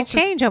 it may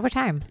change over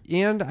time.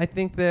 And I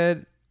think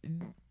that,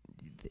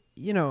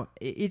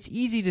 it's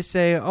easy to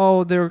say,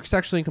 oh, they're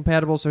sexually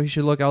incompatible, so he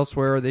should look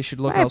elsewhere, or they should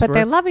look elsewhere. But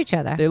they love each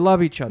other. They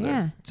love each other.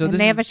 Yeah, So and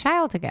they have a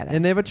child together.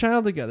 And they have a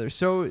child together.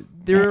 So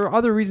there are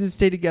other reasons to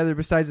stay together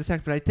besides the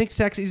sex. But I think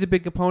sex is a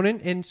big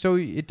component, and so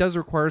it does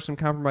require some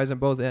compromise on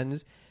both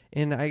ends.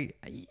 And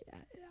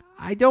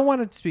I don't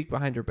want to speak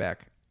behind her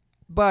back,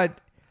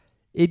 but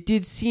it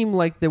did seem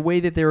like the way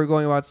that they were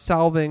going about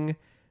solving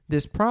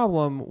this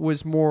problem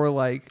was more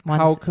like,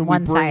 how can we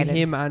bring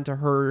him onto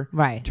her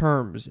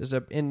terms?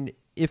 And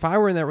if I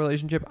were in that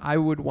relationship, I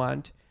would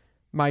want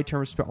my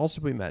terms to also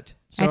be met.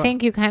 So I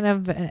think you kind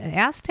of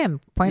asked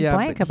him point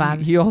blank about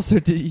it. He also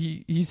did.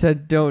 He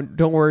said, "Don't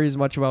worry as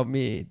much about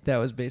me." That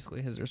was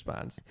basically his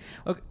response.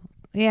 Okay.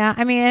 Yeah,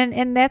 I mean,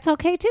 and that's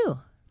okay too.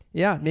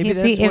 Yeah, maybe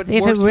that's what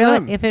works for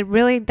them. If it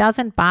really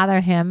doesn't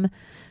bother him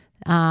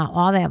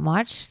all that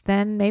much,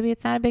 then maybe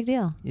it's not a big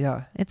deal.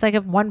 Yeah, it's like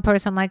if one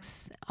person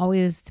likes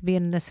always to be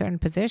in a certain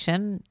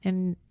position,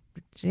 and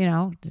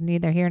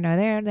neither here nor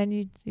there, then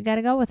you got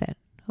to go with it.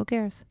 Who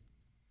cares?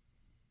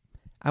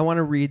 I want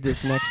to read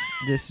this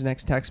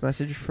next text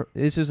message.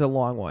 This is a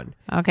long one.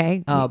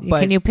 Okay,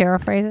 but can you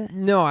paraphrase it?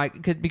 No,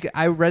 because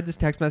I read this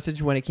text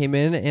message when it came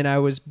in, and I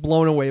was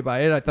blown away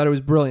by it. I thought it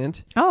was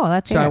brilliant. Oh,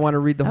 that's so I want to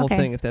read the whole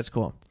thing, if that's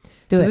cool.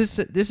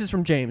 This is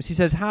from James. He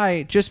says,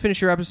 "Hi, just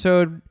finished your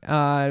episode,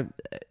 and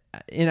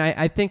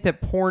I think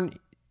that porn.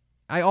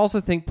 I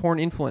also think porn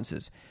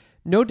influences.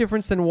 No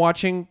difference than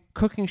watching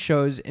cooking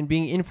shows and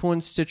being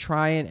influenced to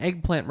try an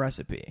eggplant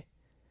recipe."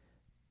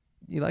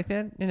 You like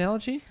that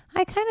analogy?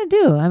 I kind of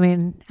do. I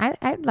mean,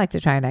 I'd like to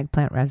try an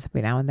eggplant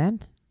recipe now and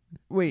then.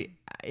 Wait,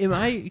 am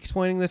I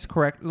explaining this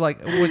correct?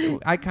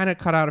 I kind of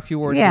cut out a few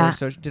words Yeah. there,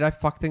 so did I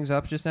fuck things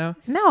up just now?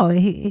 No,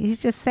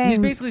 he's just saying... He's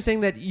basically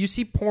saying that you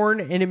see porn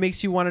and it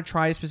makes you want to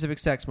try a specific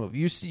sex move.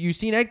 You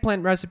see an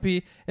eggplant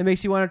recipe, it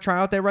makes you want to try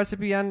out that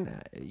recipe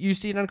you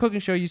see it on a cooking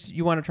show,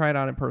 you want to try it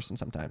out in person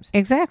sometimes.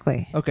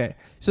 Exactly. Okay,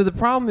 so the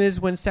problem is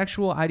when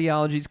sexual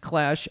ideologies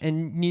clash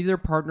and neither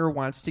partner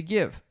wants to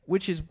give,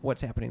 which is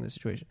what's happening in this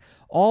situation.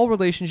 All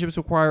relationships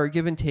require a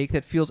give and take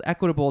that feels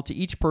equitable to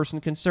each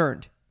person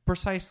concerned.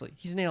 Precisely.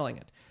 He's nailing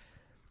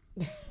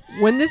it.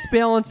 When this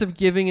balance of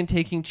giving and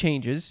taking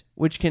changes,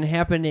 which can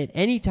happen at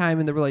any time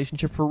in the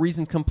relationship for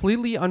reasons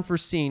completely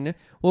unforeseen,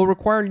 will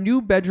require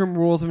new bedroom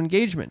rules of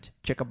engagement.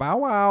 Chicka bow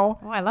wow.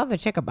 Oh, I love the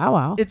chicka bow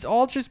wow. It's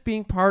all just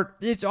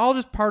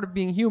part of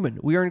being human.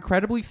 We are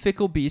incredibly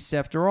fickle beasts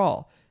after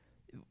all.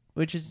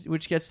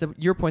 Which gets to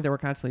your point that we're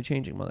constantly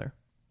changing, Mother.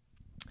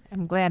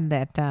 I'm glad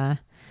that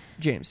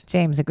James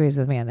agrees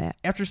with me on that.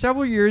 After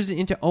several years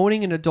into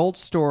owning an adult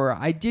store,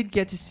 I did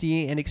get to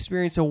see and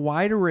experience a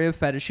wide array of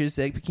fetishes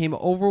that became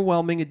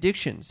overwhelming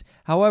addictions.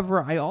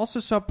 However, I also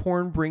saw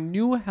porn bring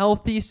new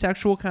healthy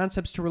sexual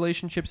concepts to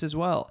relationships as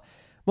well.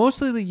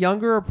 Mostly the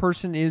younger a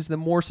person is, the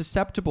more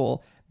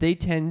susceptible they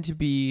tend to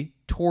be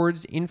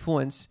towards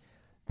influence,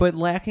 but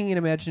lacking in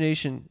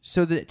imagination,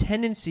 so the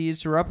tendency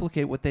is to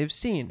replicate what they've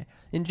seen.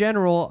 In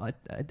general,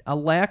 a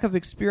lack of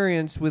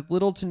experience with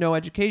little to no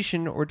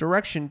education or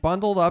direction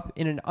bundled up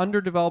in an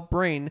underdeveloped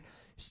brain,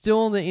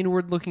 still in the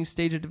inward-looking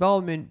stage of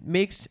development,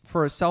 makes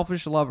for a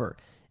selfish lover.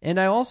 And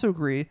I also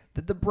agree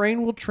that the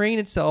brain will train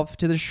itself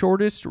to the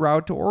shortest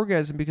route to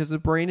orgasm because the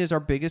brain is our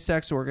biggest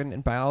sex organ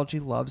and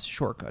biology loves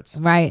shortcuts.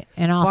 Right.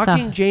 And also,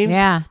 Fucking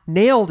James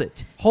nailed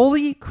it.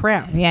 Holy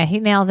crap. Yeah, he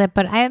nailed it.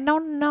 But I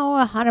don't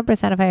know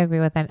 100% if I agree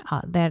with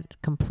that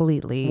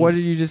completely. What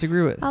did you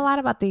disagree with? A lot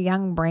about the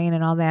young brain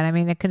and all that. I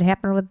mean, it could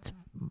happen with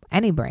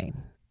any brain.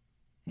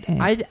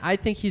 I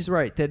think he's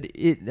right that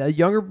a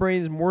younger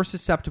brain is more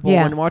susceptible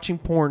when watching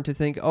porn to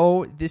think,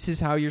 oh, this is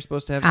how you're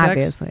supposed to have sex.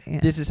 Obviously,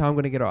 yeah. This is how I'm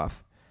going to get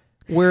off.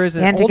 Whereas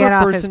an and older to get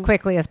off person, as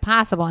quickly as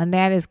possible. And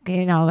that is,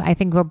 I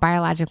think we're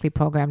biologically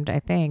programmed,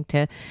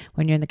 to,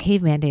 when you're in the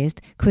caveman days,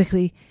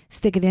 quickly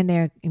stick it in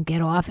there and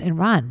get off and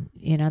run.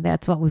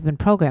 That's what we've been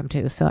programmed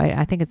to. So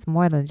I think it's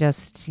more than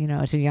just,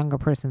 it's a younger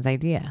person's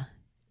idea.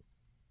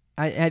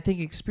 I think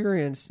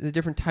experience, the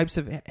different types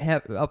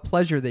of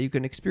pleasure that you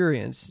can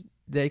experience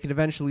that can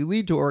eventually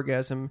lead to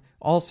orgasm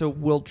also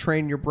will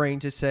train your brain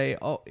to say,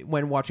 oh,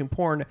 when watching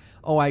porn,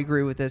 oh, I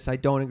agree with this, I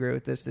don't agree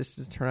with this, this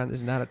is a turn on, this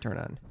is not a turn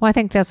on. Well, I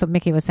think that's what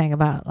Mickey was saying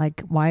about,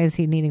 why is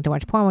he needing to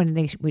watch porn when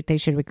they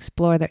should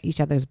explore each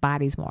other's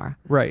bodies more?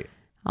 Right.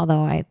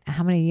 Although,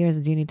 how many years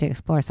do you need to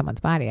explore someone's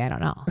body? I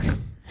don't know.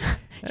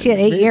 She had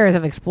 8 years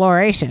of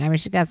exploration. I mean,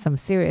 she got some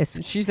serious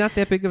She's not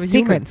that big of a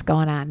secrets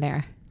going on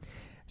there.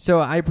 So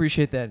I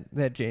appreciate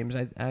that James.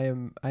 I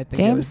think James,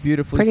 that was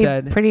beautifully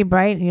said. Pretty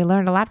bright, and you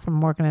learned a lot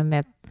from working in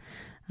that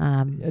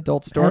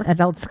adult store.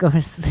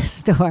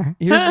 Store.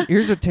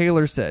 Here's what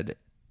Taylor said.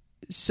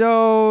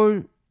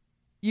 So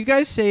you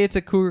guys say it's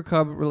a cougar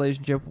cub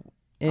relationship,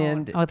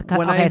 and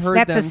when I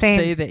heard them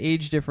say the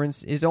age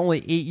difference is only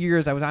 8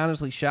 years, I was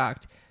honestly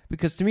shocked.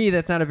 Because to me,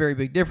 that's not a very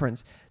big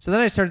difference. So then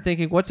I started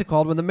thinking, what's it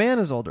called when the man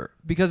is older?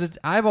 Because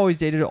I've always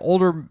dated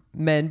older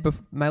men.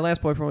 My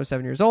last boyfriend was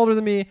 7 years older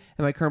than me,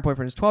 and my current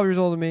boyfriend is 12 years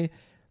older than me.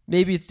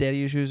 Maybe it's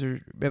daddy issues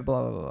or blah,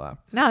 blah, blah,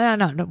 blah.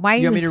 No. Why are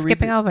you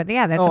skipping over?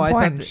 Yeah, that's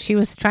important. She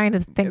was trying to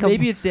think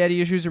maybe it's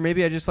daddy issues, or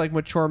maybe I just like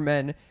mature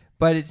men,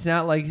 but it's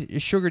not like a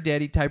sugar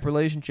daddy type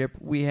relationship.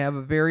 We have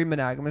a very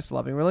monogamous,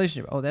 loving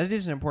relationship. Oh, that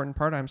is an important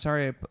part. I'm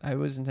sorry. I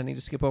was intending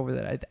to skip over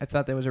that. I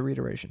thought that was a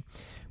reiteration.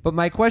 But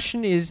my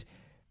question is,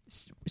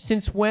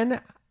 since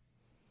when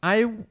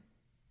a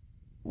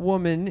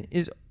woman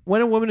is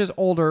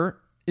older,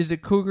 is a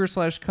cougar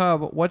 /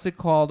 cub, what's it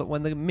called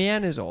when the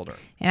man is older?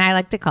 And I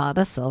like to call it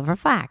a silver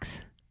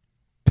fox.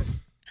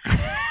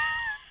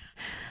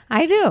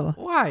 I do.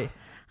 Why?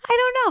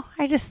 I don't know.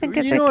 I just think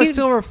it's a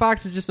silver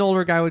fox is just an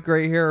older guy with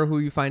gray hair who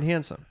you find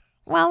handsome.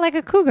 Well, like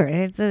a cougar.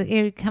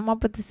 You come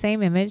up with the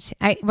same image.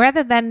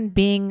 Rather than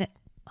being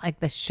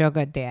like the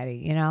sugar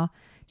daddy,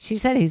 She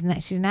said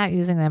she's not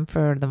using them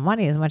for the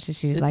money as much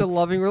as it's a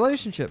loving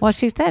relationship. Well,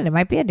 she said it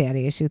might be a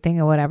daddy issue thing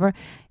or whatever.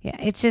 Yeah,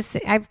 it's just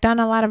I've done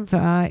a lot of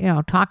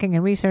talking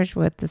and research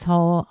with this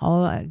whole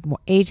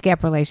age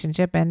gap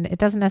relationship, and it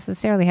doesn't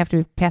necessarily have to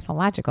be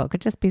pathological. It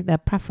could just be the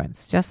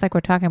preference, just like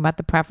we're talking about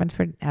the preference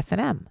for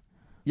S&M.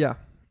 Yeah.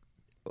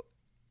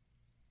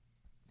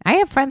 I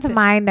have friends of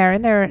mine that are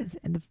in their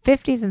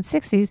 50s and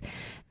 60s.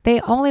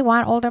 They only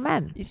want older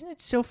men. Isn't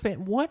it so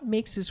what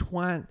makes us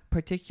want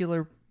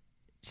particular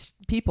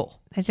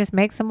people? It just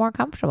makes them more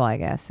comfortable, I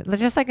guess. It's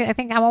just like I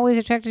think I'm always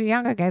attracted to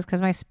younger guys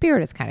because my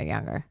spirit is kind of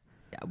younger.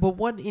 But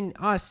what in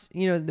us,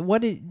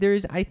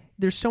 there's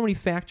so many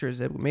factors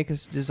that make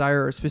us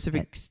desire a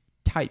specific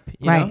type.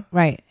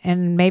 Right.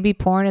 And maybe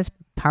porn is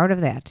part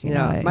of that. You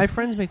know? My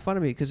friends make fun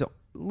of me because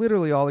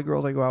literally all the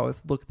girls I go out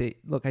with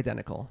look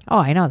identical. Oh,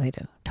 I know they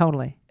do.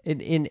 Totally.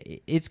 And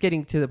it's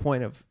getting to the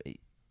point of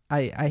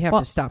I have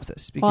to stop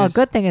this because a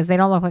good thing is they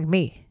don't look like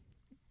me.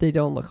 They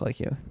don't look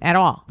like you at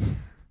all.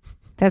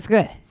 That's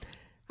good.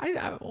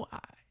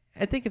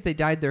 I think if they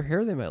dyed their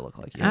hair, they might look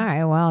like you. All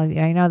right. Well,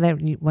 I know that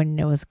when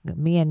it was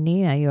me and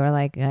Nina, you were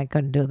like, I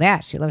couldn't do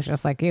that. She looks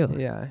just like you.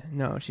 Yeah.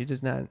 No, she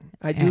does not.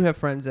 I do have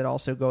friends that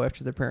also go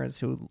after their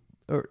parents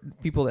or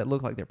people that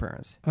look like their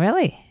parents.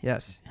 Really?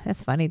 Yes.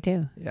 That's funny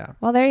too. Yeah.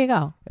 Well, there you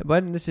go.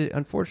 But this is,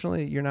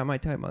 unfortunately, you're not my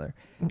type, Mother.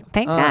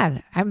 Thank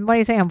God. What do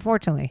you say?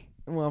 Unfortunately.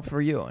 Well, for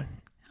you.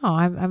 Oh,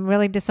 I'm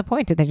really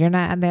disappointed that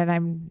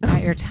I'm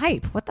not your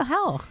type. What the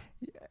hell?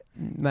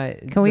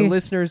 Can the we-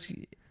 listeners.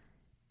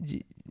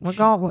 We're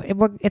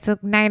going. It's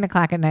 9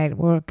 o'clock at night.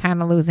 We're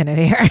kind of losing it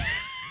here.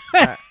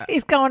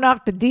 He's going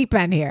off the deep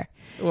end here.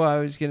 Well, I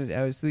was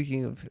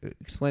thinking of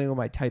explaining what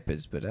my type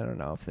is, but I don't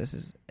know if this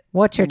is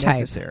What's your type?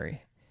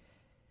 necessary.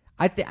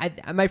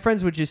 My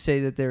friends would just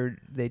say that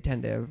they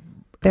tend to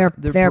They're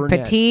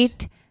brunettes.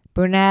 petite,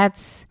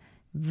 brunettes,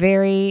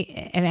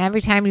 and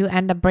every time you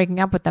end up breaking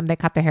up with them, they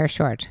cut their hair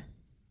short.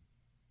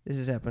 This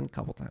has happened a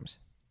couple times.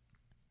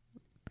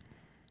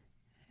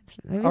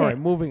 Maybe All right,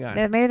 moving on.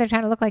 maybe they're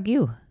trying to look like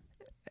you.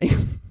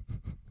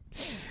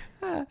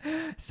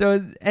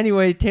 So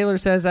anyway, Taylor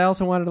says, I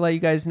also wanted to let you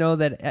guys know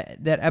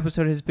that that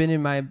episode has been,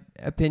 in my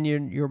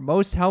opinion, your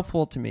most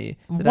helpful to me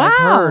that I've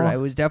heard. It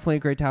was definitely a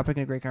great topic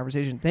and a great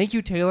conversation. Thank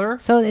you, Taylor.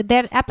 So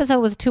that episode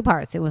was 2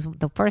 parts. It was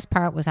the first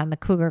part was on the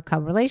cougar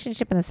cub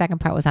relationship, and the second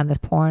part was on this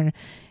porn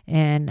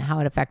and how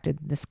it affected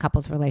this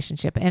couple's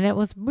relationship. And it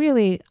was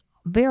really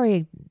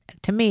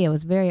to me, it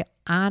was very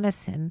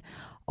honest and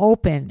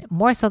open,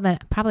 more so than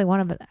probably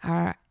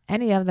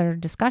any other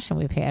discussion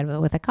we've had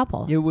with a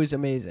couple. It was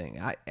amazing.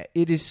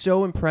 It is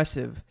so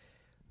impressive.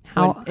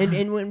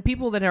 When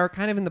people that are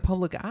kind of in the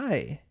public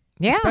eye,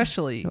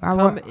 especially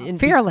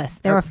fearless.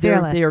 They were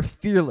fearless. They are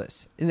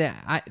fearless, and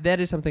that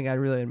is something I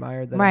really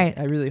admire. That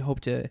I really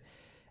hope to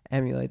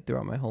emulate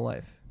throughout my whole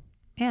life.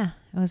 Yeah,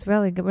 it was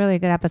really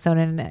good episode,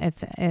 and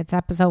it's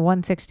episode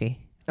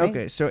 160. Right?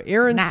 Okay, so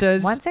Aaron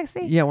says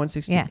 160. Yeah,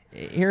 160. Yeah.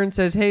 Aaron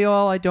says, "Hey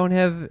all, I don't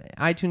have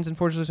iTunes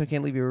unfortunately, so I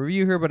can't leave you a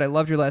review here, but I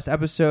loved your last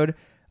episode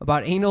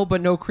about anal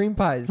but no cream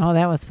pies. Oh,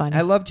 that was fun.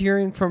 I loved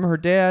hearing from her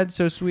dad.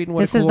 So sweet and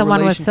what this a cool is the one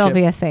with relationship."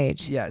 Sylvia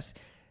Sage. Yes.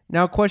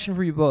 Now, a question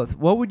for you both.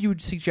 What would you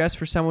suggest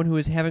for someone who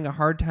is having a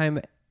hard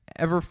time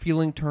ever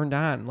feeling turned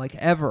on? Like,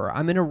 ever.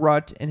 I'm in a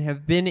rut and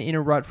have been in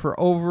a rut for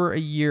over a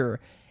year.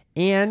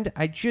 And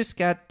I just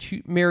got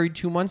married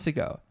 2 months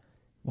ago.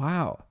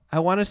 Wow. I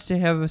want us to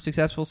have a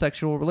successful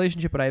sexual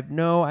relationship, but I have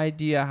no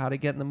idea how to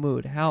get in the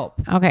mood. Help.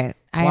 Okay.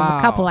 I have Wow.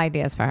 a couple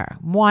ideas for her.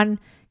 One,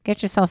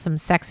 get yourself some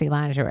sexy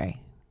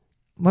lingerie.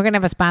 We're going to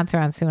have a sponsor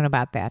on soon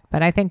about that.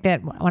 But I think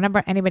that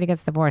whenever anybody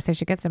gets divorced, they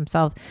should get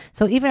themselves.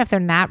 So even if they're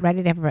not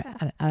ready to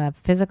have a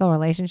physical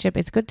relationship,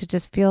 it's good to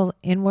just feel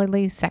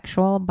inwardly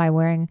sexual by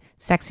wearing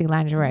sexy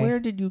lingerie. Where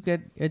did you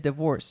get a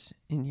divorce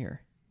in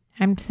here?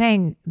 I'm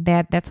saying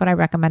that's what I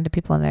recommend to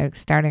people when they're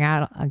starting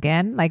out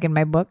again, like in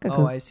my book.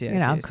 I see.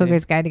 I see.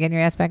 Cougar's Guide to Getting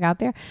Your Ass Back Out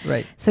There.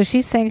 Right. So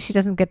she's saying she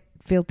doesn't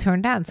feel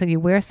turned on. So you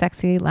wear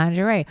sexy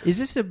lingerie. Is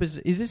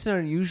this an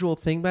unusual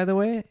thing, by the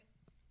way?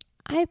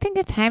 I think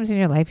at times in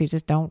your life you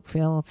just don't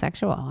feel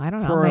sexual. I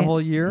don't know. For a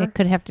whole year? It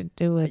could have to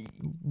do with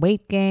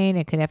weight gain.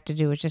 It could have to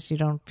do with just you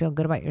don't feel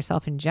good about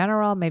yourself in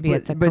general. Maybe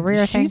it's a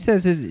career thing. She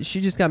says she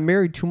just got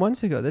married 2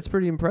 months ago. That's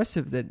pretty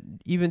impressive that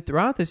even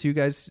throughout this you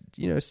guys,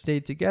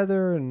 stayed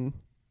together, and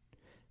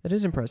that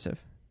is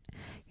impressive.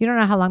 You don't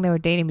know how long they were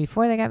dating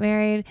before they got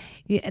married.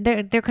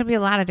 There could be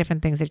a lot of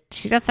different things.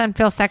 She doesn't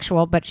feel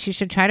sexual, but she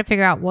should try to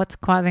figure out what's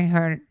causing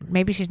her.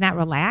 Maybe she's not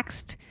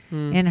relaxed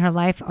in her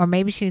life, or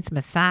maybe she needs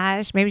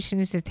massage. Maybe she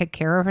needs to take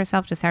care of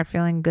herself to start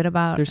feeling good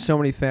about. There's so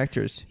many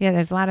factors. Yeah,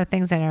 there's a lot of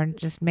things that are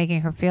just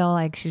making her feel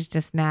like she's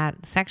just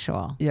not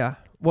sexual. Yeah.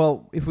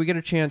 Well, if we get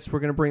a chance, we're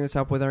going to bring this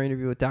up with our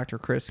interview with Dr.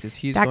 Chris,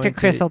 because Dr.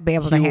 Chris will be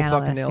able to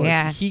handle this.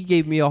 Yeah. He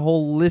gave me a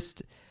whole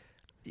list.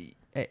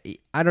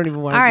 I don't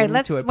even want to all right, get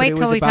let's into it, wait but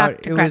till we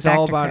talk to it was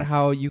all Dr. about Chris.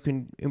 how you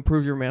can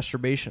improve your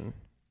masturbation.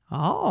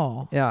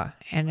 Oh. Yeah.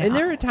 And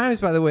there are times,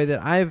 by the way,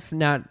 that I've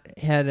not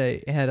had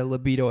a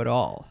libido at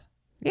all.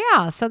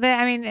 Yeah. So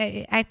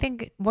I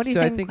think. What do you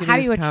So I think? think it How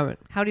is do you common.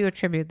 how do you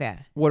attribute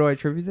that? What do I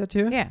attribute that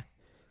to? Yeah.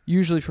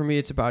 Usually for me,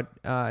 it's about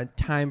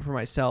time for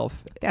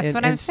myself. That's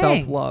what I'm and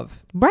saying.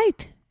 self-love.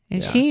 Right.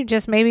 And Yeah. she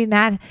just maybe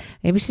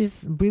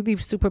she's really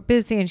super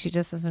busy and she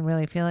just doesn't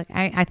really feel like.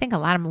 I think a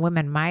lot of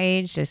women my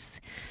age just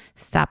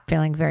stop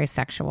feeling very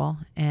sexual,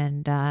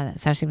 and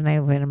especially when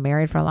they've been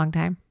married for a long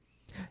time.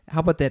 How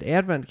about that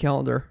advent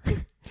calendar?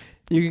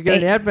 You can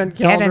get an advent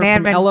calendar from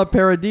advent- Ella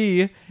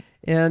Paradis,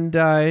 and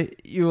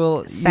you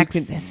will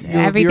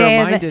every be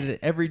day reminded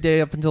every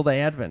day up until the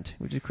Advent,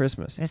 which is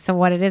Christmas. So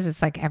what it is,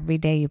 it's like every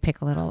day you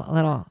pick a little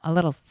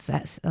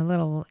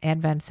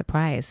Advent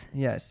surprise.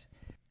 Yes.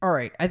 All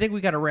right. I think we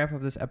got to wrap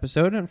up this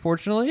episode.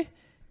 Unfortunately,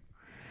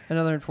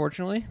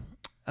 unfortunately,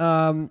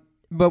 but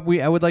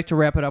I would like to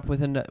wrap it up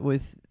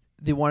with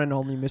the one and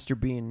only Mr.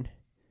 Bean.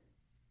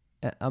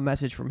 A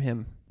message from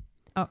him.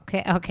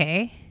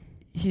 Okay.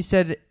 He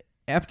said,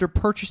 after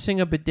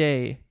purchasing a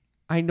bidet,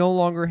 I no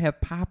longer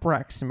have Pop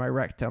Rocks in my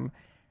rectum.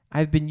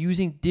 I've been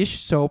using dish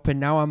soap, and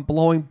now I'm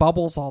blowing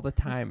bubbles all the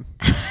time.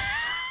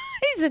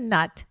 He's a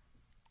nut.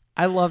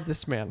 I love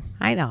this man.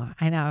 I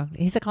know.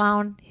 He's a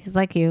clown. He's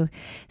like you.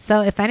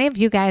 So if any of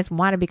you guys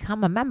want to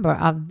become a member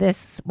of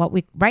this, what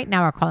we right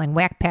now are calling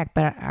Whack Pack,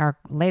 but are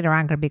later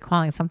on going to be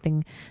calling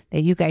something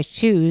that you guys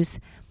choose,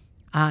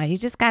 you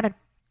just got to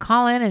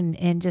call in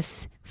and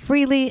just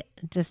freely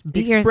just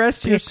be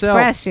Express yourself.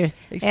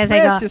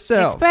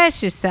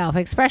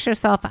 Express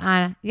yourself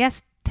on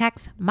Yes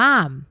Text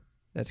Mom.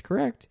 That's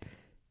correct.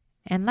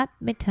 And let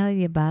me tell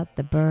you about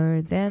the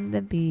birds and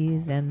the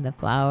bees and the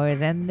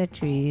flowers and the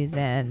trees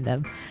and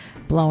the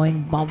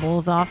blowing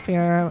bubbles off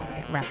your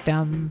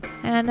rectum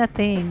and a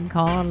thing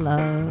called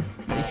love.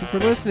 Thank you for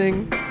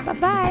listening.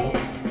 Bye-bye.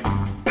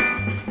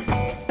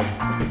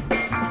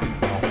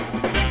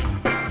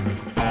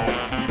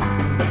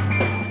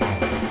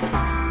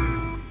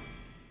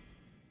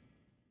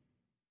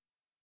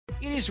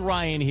 It is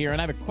Ryan here,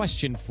 and I have a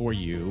question for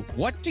you.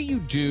 What do you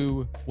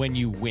do when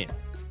you win?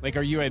 Like,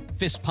 are you a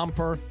fist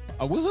pumper,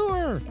 a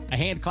woohooer, a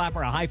hand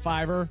clapper, a high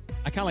fiver?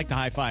 I kind of like the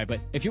high five, but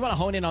if you want to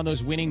hone in on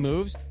those winning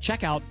moves,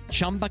 check out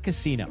Chumba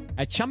Casino.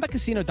 At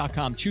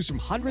ChumbaCasino.com, choose from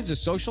hundreds of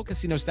social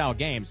casino-style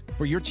games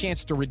for your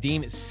chance to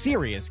redeem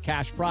serious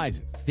cash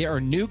prizes. There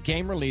are new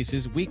game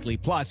releases weekly,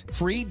 plus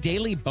free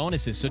daily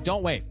bonuses, so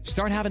don't wait.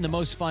 Start having the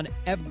most fun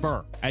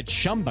ever at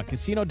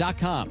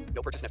ChumbaCasino.com.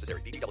 No purchase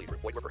necessary. VGW Group.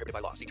 Void where prohibited by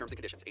law. See terms and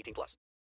conditions. 18+.